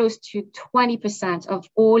looking at close to 20% of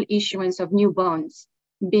all issuance of new bonds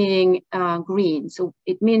being green. So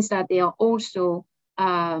it means that they are also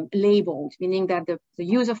labeled, meaning that the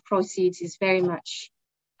use of proceeds is very much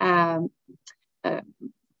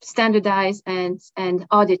standardized and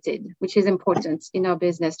audited, which is important in our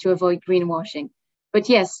business to avoid greenwashing. But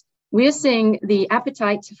yes, we're seeing the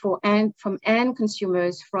appetite from end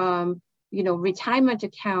consumers, from retirement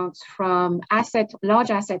accounts, from large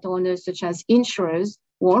asset owners such as insurers,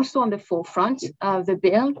 who are also on the forefront of the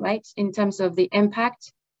bill, right, in terms of the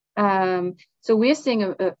impact. So we're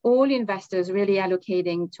seeing all investors really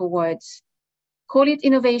allocating towards call it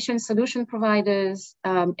innovation solution providers,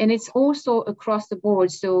 and it's also across the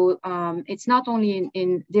board. So it's not only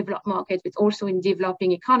in developed markets, but also in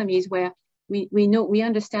developing economies where we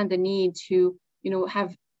understand the need to,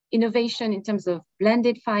 have innovation in terms of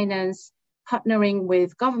blended finance, partnering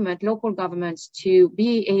with government, local governments to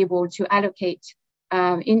be able to allocate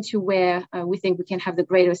into where we think we can have the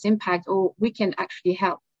greatest impact, or we can actually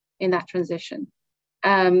help in that transition.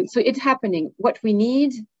 So it's happening. What we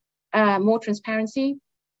need, more transparency,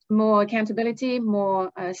 more accountability,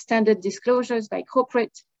 more standard disclosures by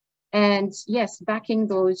corporate, and yes, backing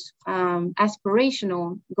those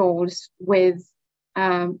aspirational goals with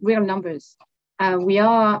real numbers. We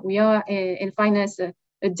are in finance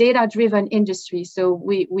a data-driven industry, so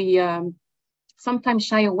we sometimes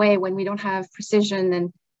shy away when we don't have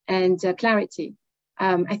precision and clarity.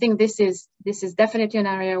 I think this is definitely an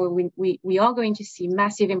area where we are going to see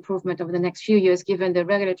massive improvement over the next few years, given the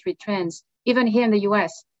regulatory trends. Even here in the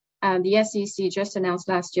US, the SEC just announced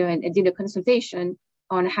last year and did a consultation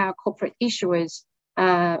on how corporate issuers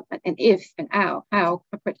and if and how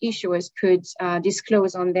corporate issuers could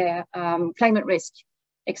disclose on their climate risk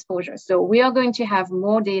exposure. So we are going to have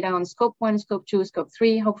more data on scope 1, scope 2, scope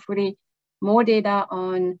 3, hopefully more data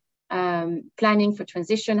on planning for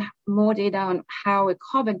transition, more data on how a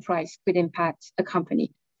carbon price could impact a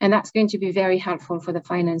company. And that's going to be very helpful for the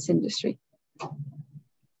finance industry.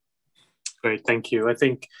 Great, thank you. I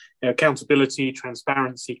think accountability,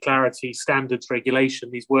 transparency, clarity, standards, regulation,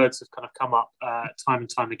 these words have kind of come up time and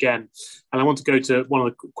time again. And I want to go to one of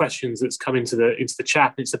the questions that's come into the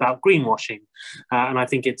chat. It's about greenwashing, and I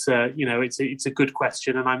think it's it's a good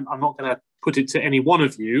question. And I'm not going to put it to any one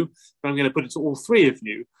of you, but I'm going to put it to all three of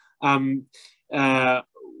you.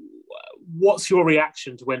 What's your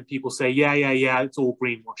reaction to when people say, yeah, it's all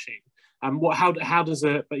greenwashing? How does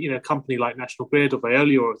a company like National Grid or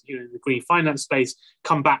Veolia or the green finance space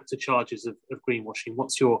come back to charges of greenwashing?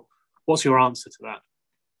 What's your answer to that?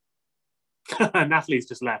 Natalie's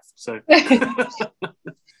just left, so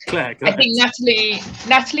Claire, go ahead. I think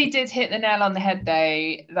Nathalie did hit the nail on the head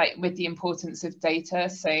though, like with the importance of data,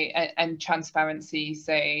 so and transparency.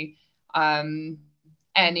 So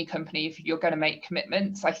any company, if you're going to make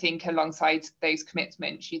commitments, I think alongside those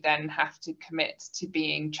commitments, you then have to commit to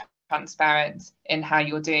being transparent in how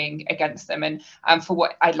you're doing against them. And for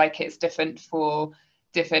what I'd like, it's different for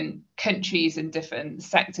different countries and different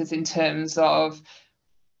sectors in terms of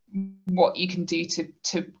what you can do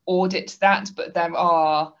to audit that, but there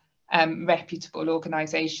are reputable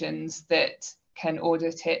organisations that can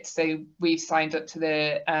audit it. So we've signed up to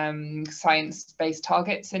the Science-Based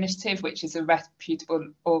Targets Initiative, which is a reputable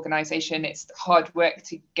organisation. It's hard work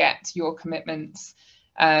to get your commitments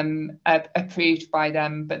approved by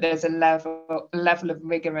them, but there's a level of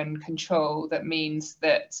rigor and control that means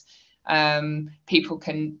that people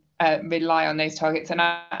can rely on those targets. And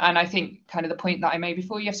I think kind of the point that I made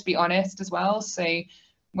before, you have to be honest as well. So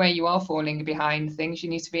where you are falling behind things, you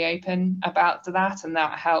need to be open about that, and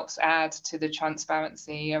that helps add to the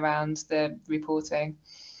transparency around the reporting.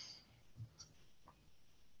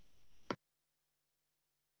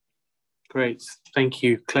 Great, thank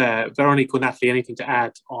you, Claire. Véronique or Nathalie, anything to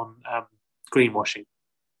add on greenwashing?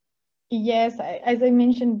 Yes, as I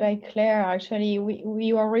mentioned by Claire, actually,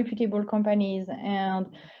 we are reputable companies, and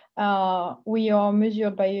we are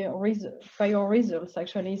measured by our results,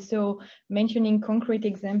 actually. So mentioning concrete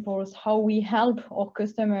examples, how we help our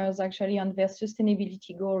customers actually on their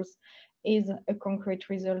sustainability goals is a concrete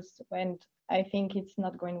result, and I think it's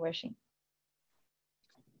not greenwashing.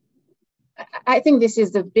 I think this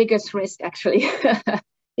is the biggest risk actually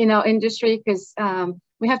in our industry, because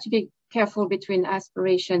we have to be careful between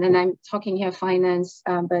aspiration, and I'm talking here finance,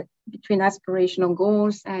 but between aspirational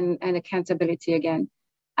goals and accountability again.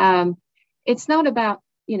 It's not about,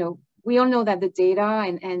 we all know that the data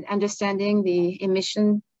and understanding the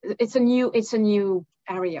emission, it's a new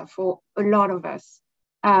area for a lot of us.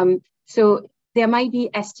 So there might be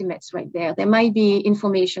estimates right there. There might be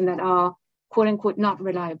information that are quote unquote not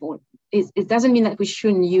reliable. It doesn't mean that we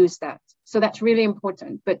shouldn't use that. So that's really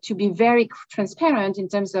important, but to be very transparent in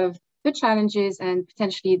terms of the challenges and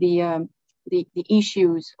potentially the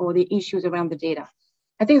issues or the issues around the data.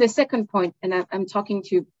 I think the second point, and I'm talking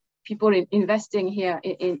to people investing here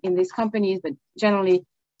in these companies, but generally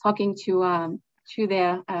talking to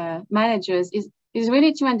their managers, is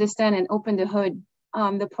really to understand and open the hood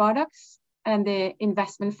on the products and the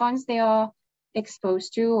investment funds they are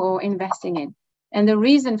exposed to or investing in. And the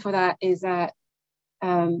reason for that is that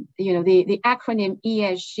the acronym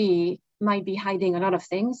ESG might be hiding a lot of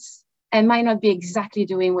things and might not be exactly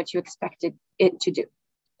doing what you expected it to do.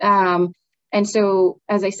 And so,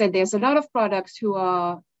 as I said, there's a lot of products who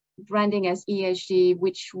are branding as ESG,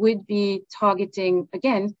 which would be targeting,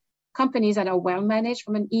 again, companies that are well managed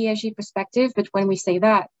from an ESG perspective. But when we say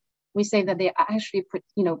that they're actually,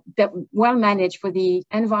 well managed for the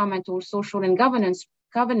environmental, social, and governance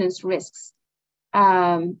risks,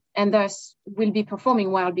 and thus will be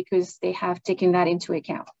performing well because they have taken that into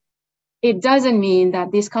account. It doesn't mean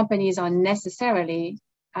that these companies are necessarily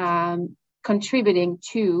contributing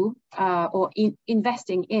to or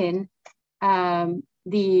investing in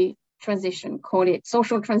the transition, call it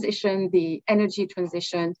social transition, the energy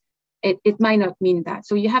transition. It might not mean that.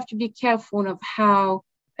 So you have to be careful of how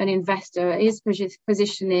an investor is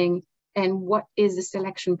positioning and what is the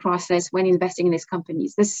selection process when investing in these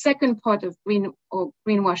companies. The second part of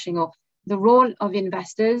greenwashing, or the role of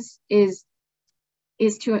investors, is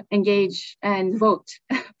to engage and vote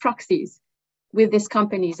proxies with these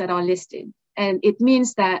companies that are listed. And it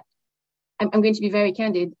means that, I'm going to be very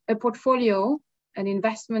candid, an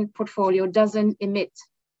investment portfolio doesn't emit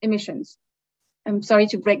emissions. I'm sorry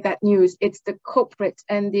to break that news. It's the corporate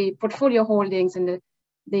and the portfolio holdings and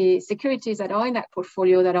the securities that are in that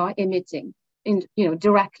portfolio that are emitting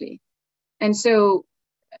directly. And so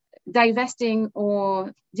divesting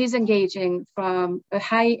or disengaging from a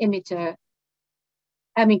high emitter,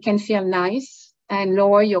 can feel nice and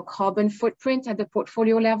lower your carbon footprint at the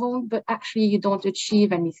portfolio level, but actually you don't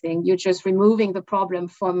achieve anything. You're just removing the problem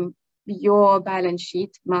from your balance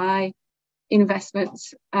sheet, my investment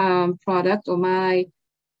product, or my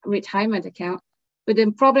retirement account, but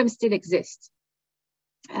the problem still exists.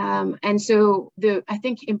 And so I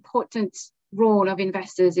think important role of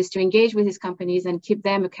investors is to engage with these companies and keep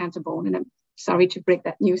them accountable. And I'm sorry to break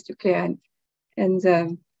that news to Claire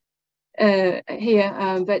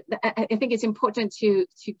but I think it's important to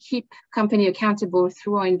keep company accountable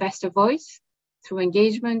through our investor voice, through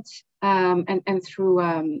engagement, and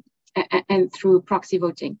through proxy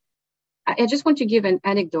voting. I just want to give an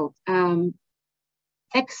anecdote.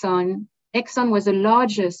 Exxon was the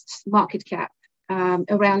largest market cap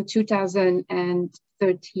around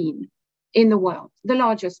 2013 in the world, the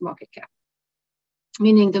largest market cap,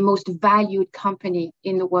 meaning the most valued company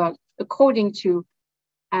in the world, according to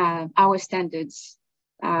our standards,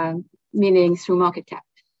 meaning through market cap.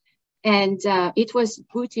 And it was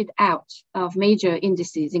booted out of major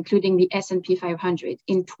indices, including the S&P 500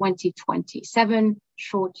 in 2020, 7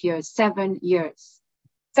 years.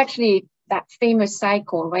 It's actually that famous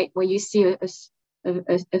cycle, right, where you see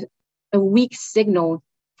a weak signal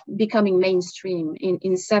becoming mainstream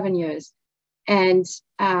in 7 years. And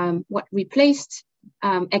what replaced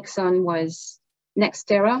Exxon was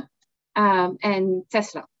NextEra and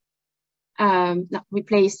Tesla. Not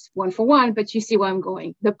replaced one for one, but you see where I'm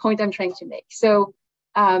going, the point I'm trying to make. So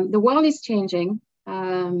the world is changing,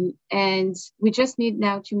 and we just need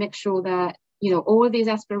now to make sure that, all these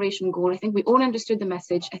aspiration goals, I think we all understood the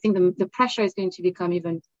message. I think the pressure is going to become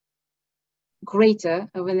even greater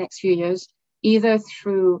over the next few years, either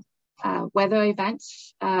through weather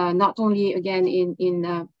events, not only again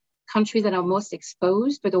in countries that are most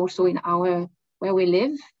exposed, but also in where we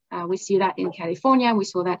live. We see that in California, we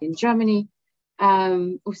saw that in Germany,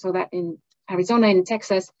 we saw that in Arizona and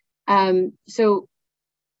Texas. So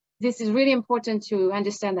this is really important to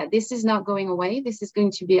understand that this is not going away. This is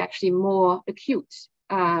going to be actually more acute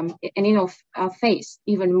and in our face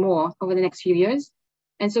even more over the next few years.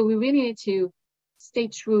 And so we really need to stay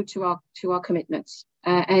true to our commitments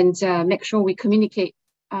and make sure we communicate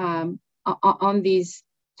on these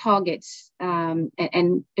targets and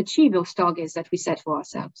achieve those targets that we set for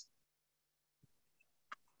ourselves.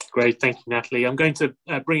 Great, thank you, Nathalie. I'm going to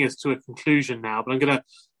bring us to a conclusion now, but I'm going to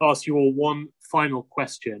ask you all one final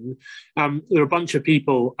question. There are a bunch of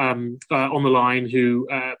people on the line who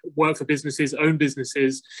work for businesses, own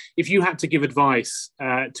businesses. If you had to give advice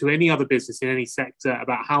to any other business in any sector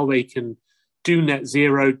about how they can do net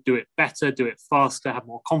zero, do it better, do it faster, have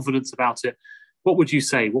more confidence about it, what would you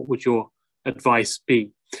say? What would your advice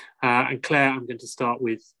be? And Claire, I'm going to start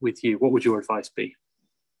with you. What would your advice be?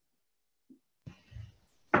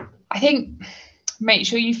 I think make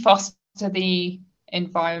sure you foster the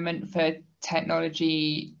environment for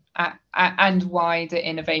technology and wider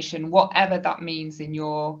innovation, whatever that means in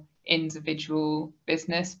your individual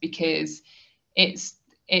business, because it's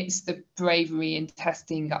the bravery in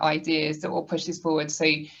testing ideas that will push this forward. So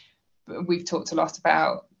we've talked a lot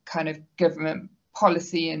about kind of government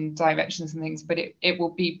policy and directions and things, but it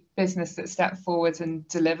will be business that step forward and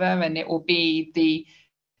deliver, and it will be the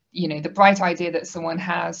bright idea that someone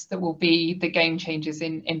has that will be the game changers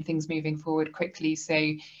in things moving forward quickly. So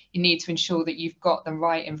you need to ensure that you've got the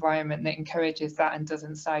right environment that encourages that and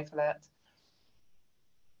doesn't stifle it.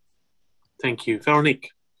 Thank you. Véronique.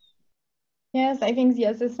 Yes, I think the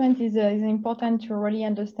assessment is important to really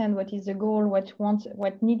understand what is the goal,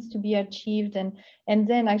 what needs to be achieved, and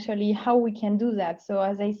then actually how we can do that. So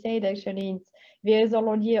as I said, actually, there is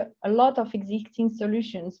already a lot of existing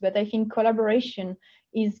solutions, but I think collaboration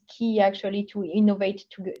is key actually to innovate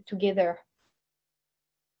together.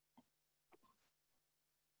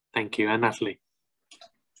 Thank you. And Nathalie.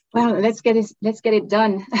 Well, let's get it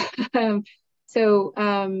done. So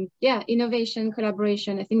yeah, innovation,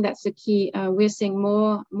 collaboration, I think that's the key. We're seeing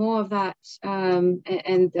more of that,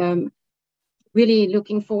 and really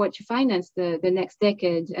looking forward to finance the next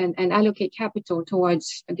decade and allocate capital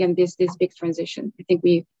towards, again, this big transition. I think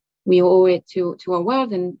we owe it to our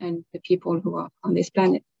world and the people who are on this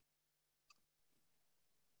planet.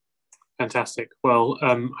 Fantastic. Well,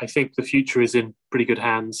 I think the future is in pretty good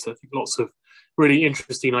hands. I think lots of really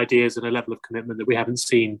interesting ideas and a level of commitment that we haven't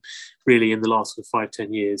seen really in the last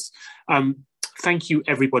 5-10 years. Thank you,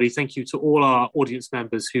 everybody. Thank you to all our audience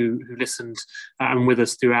members who listened and with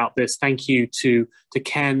us throughout this. Thank you to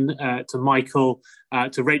Ken, to Michael,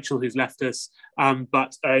 to Rachel, who's left us.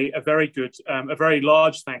 But a very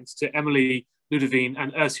large thanks to Emily, Ludovine,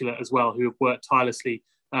 and Ursula as well, who have worked tirelessly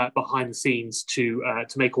behind the scenes to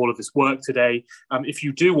make all of this work today. If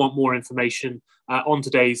you do want more information on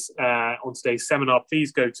today's seminar,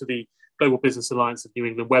 please go to the Global Business Alliance of New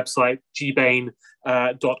England website,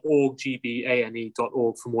 GBANE.org,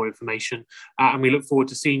 GBANE.org for more information. And we look forward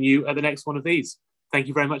to seeing you at the next one of these. Thank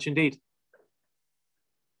you very much indeed.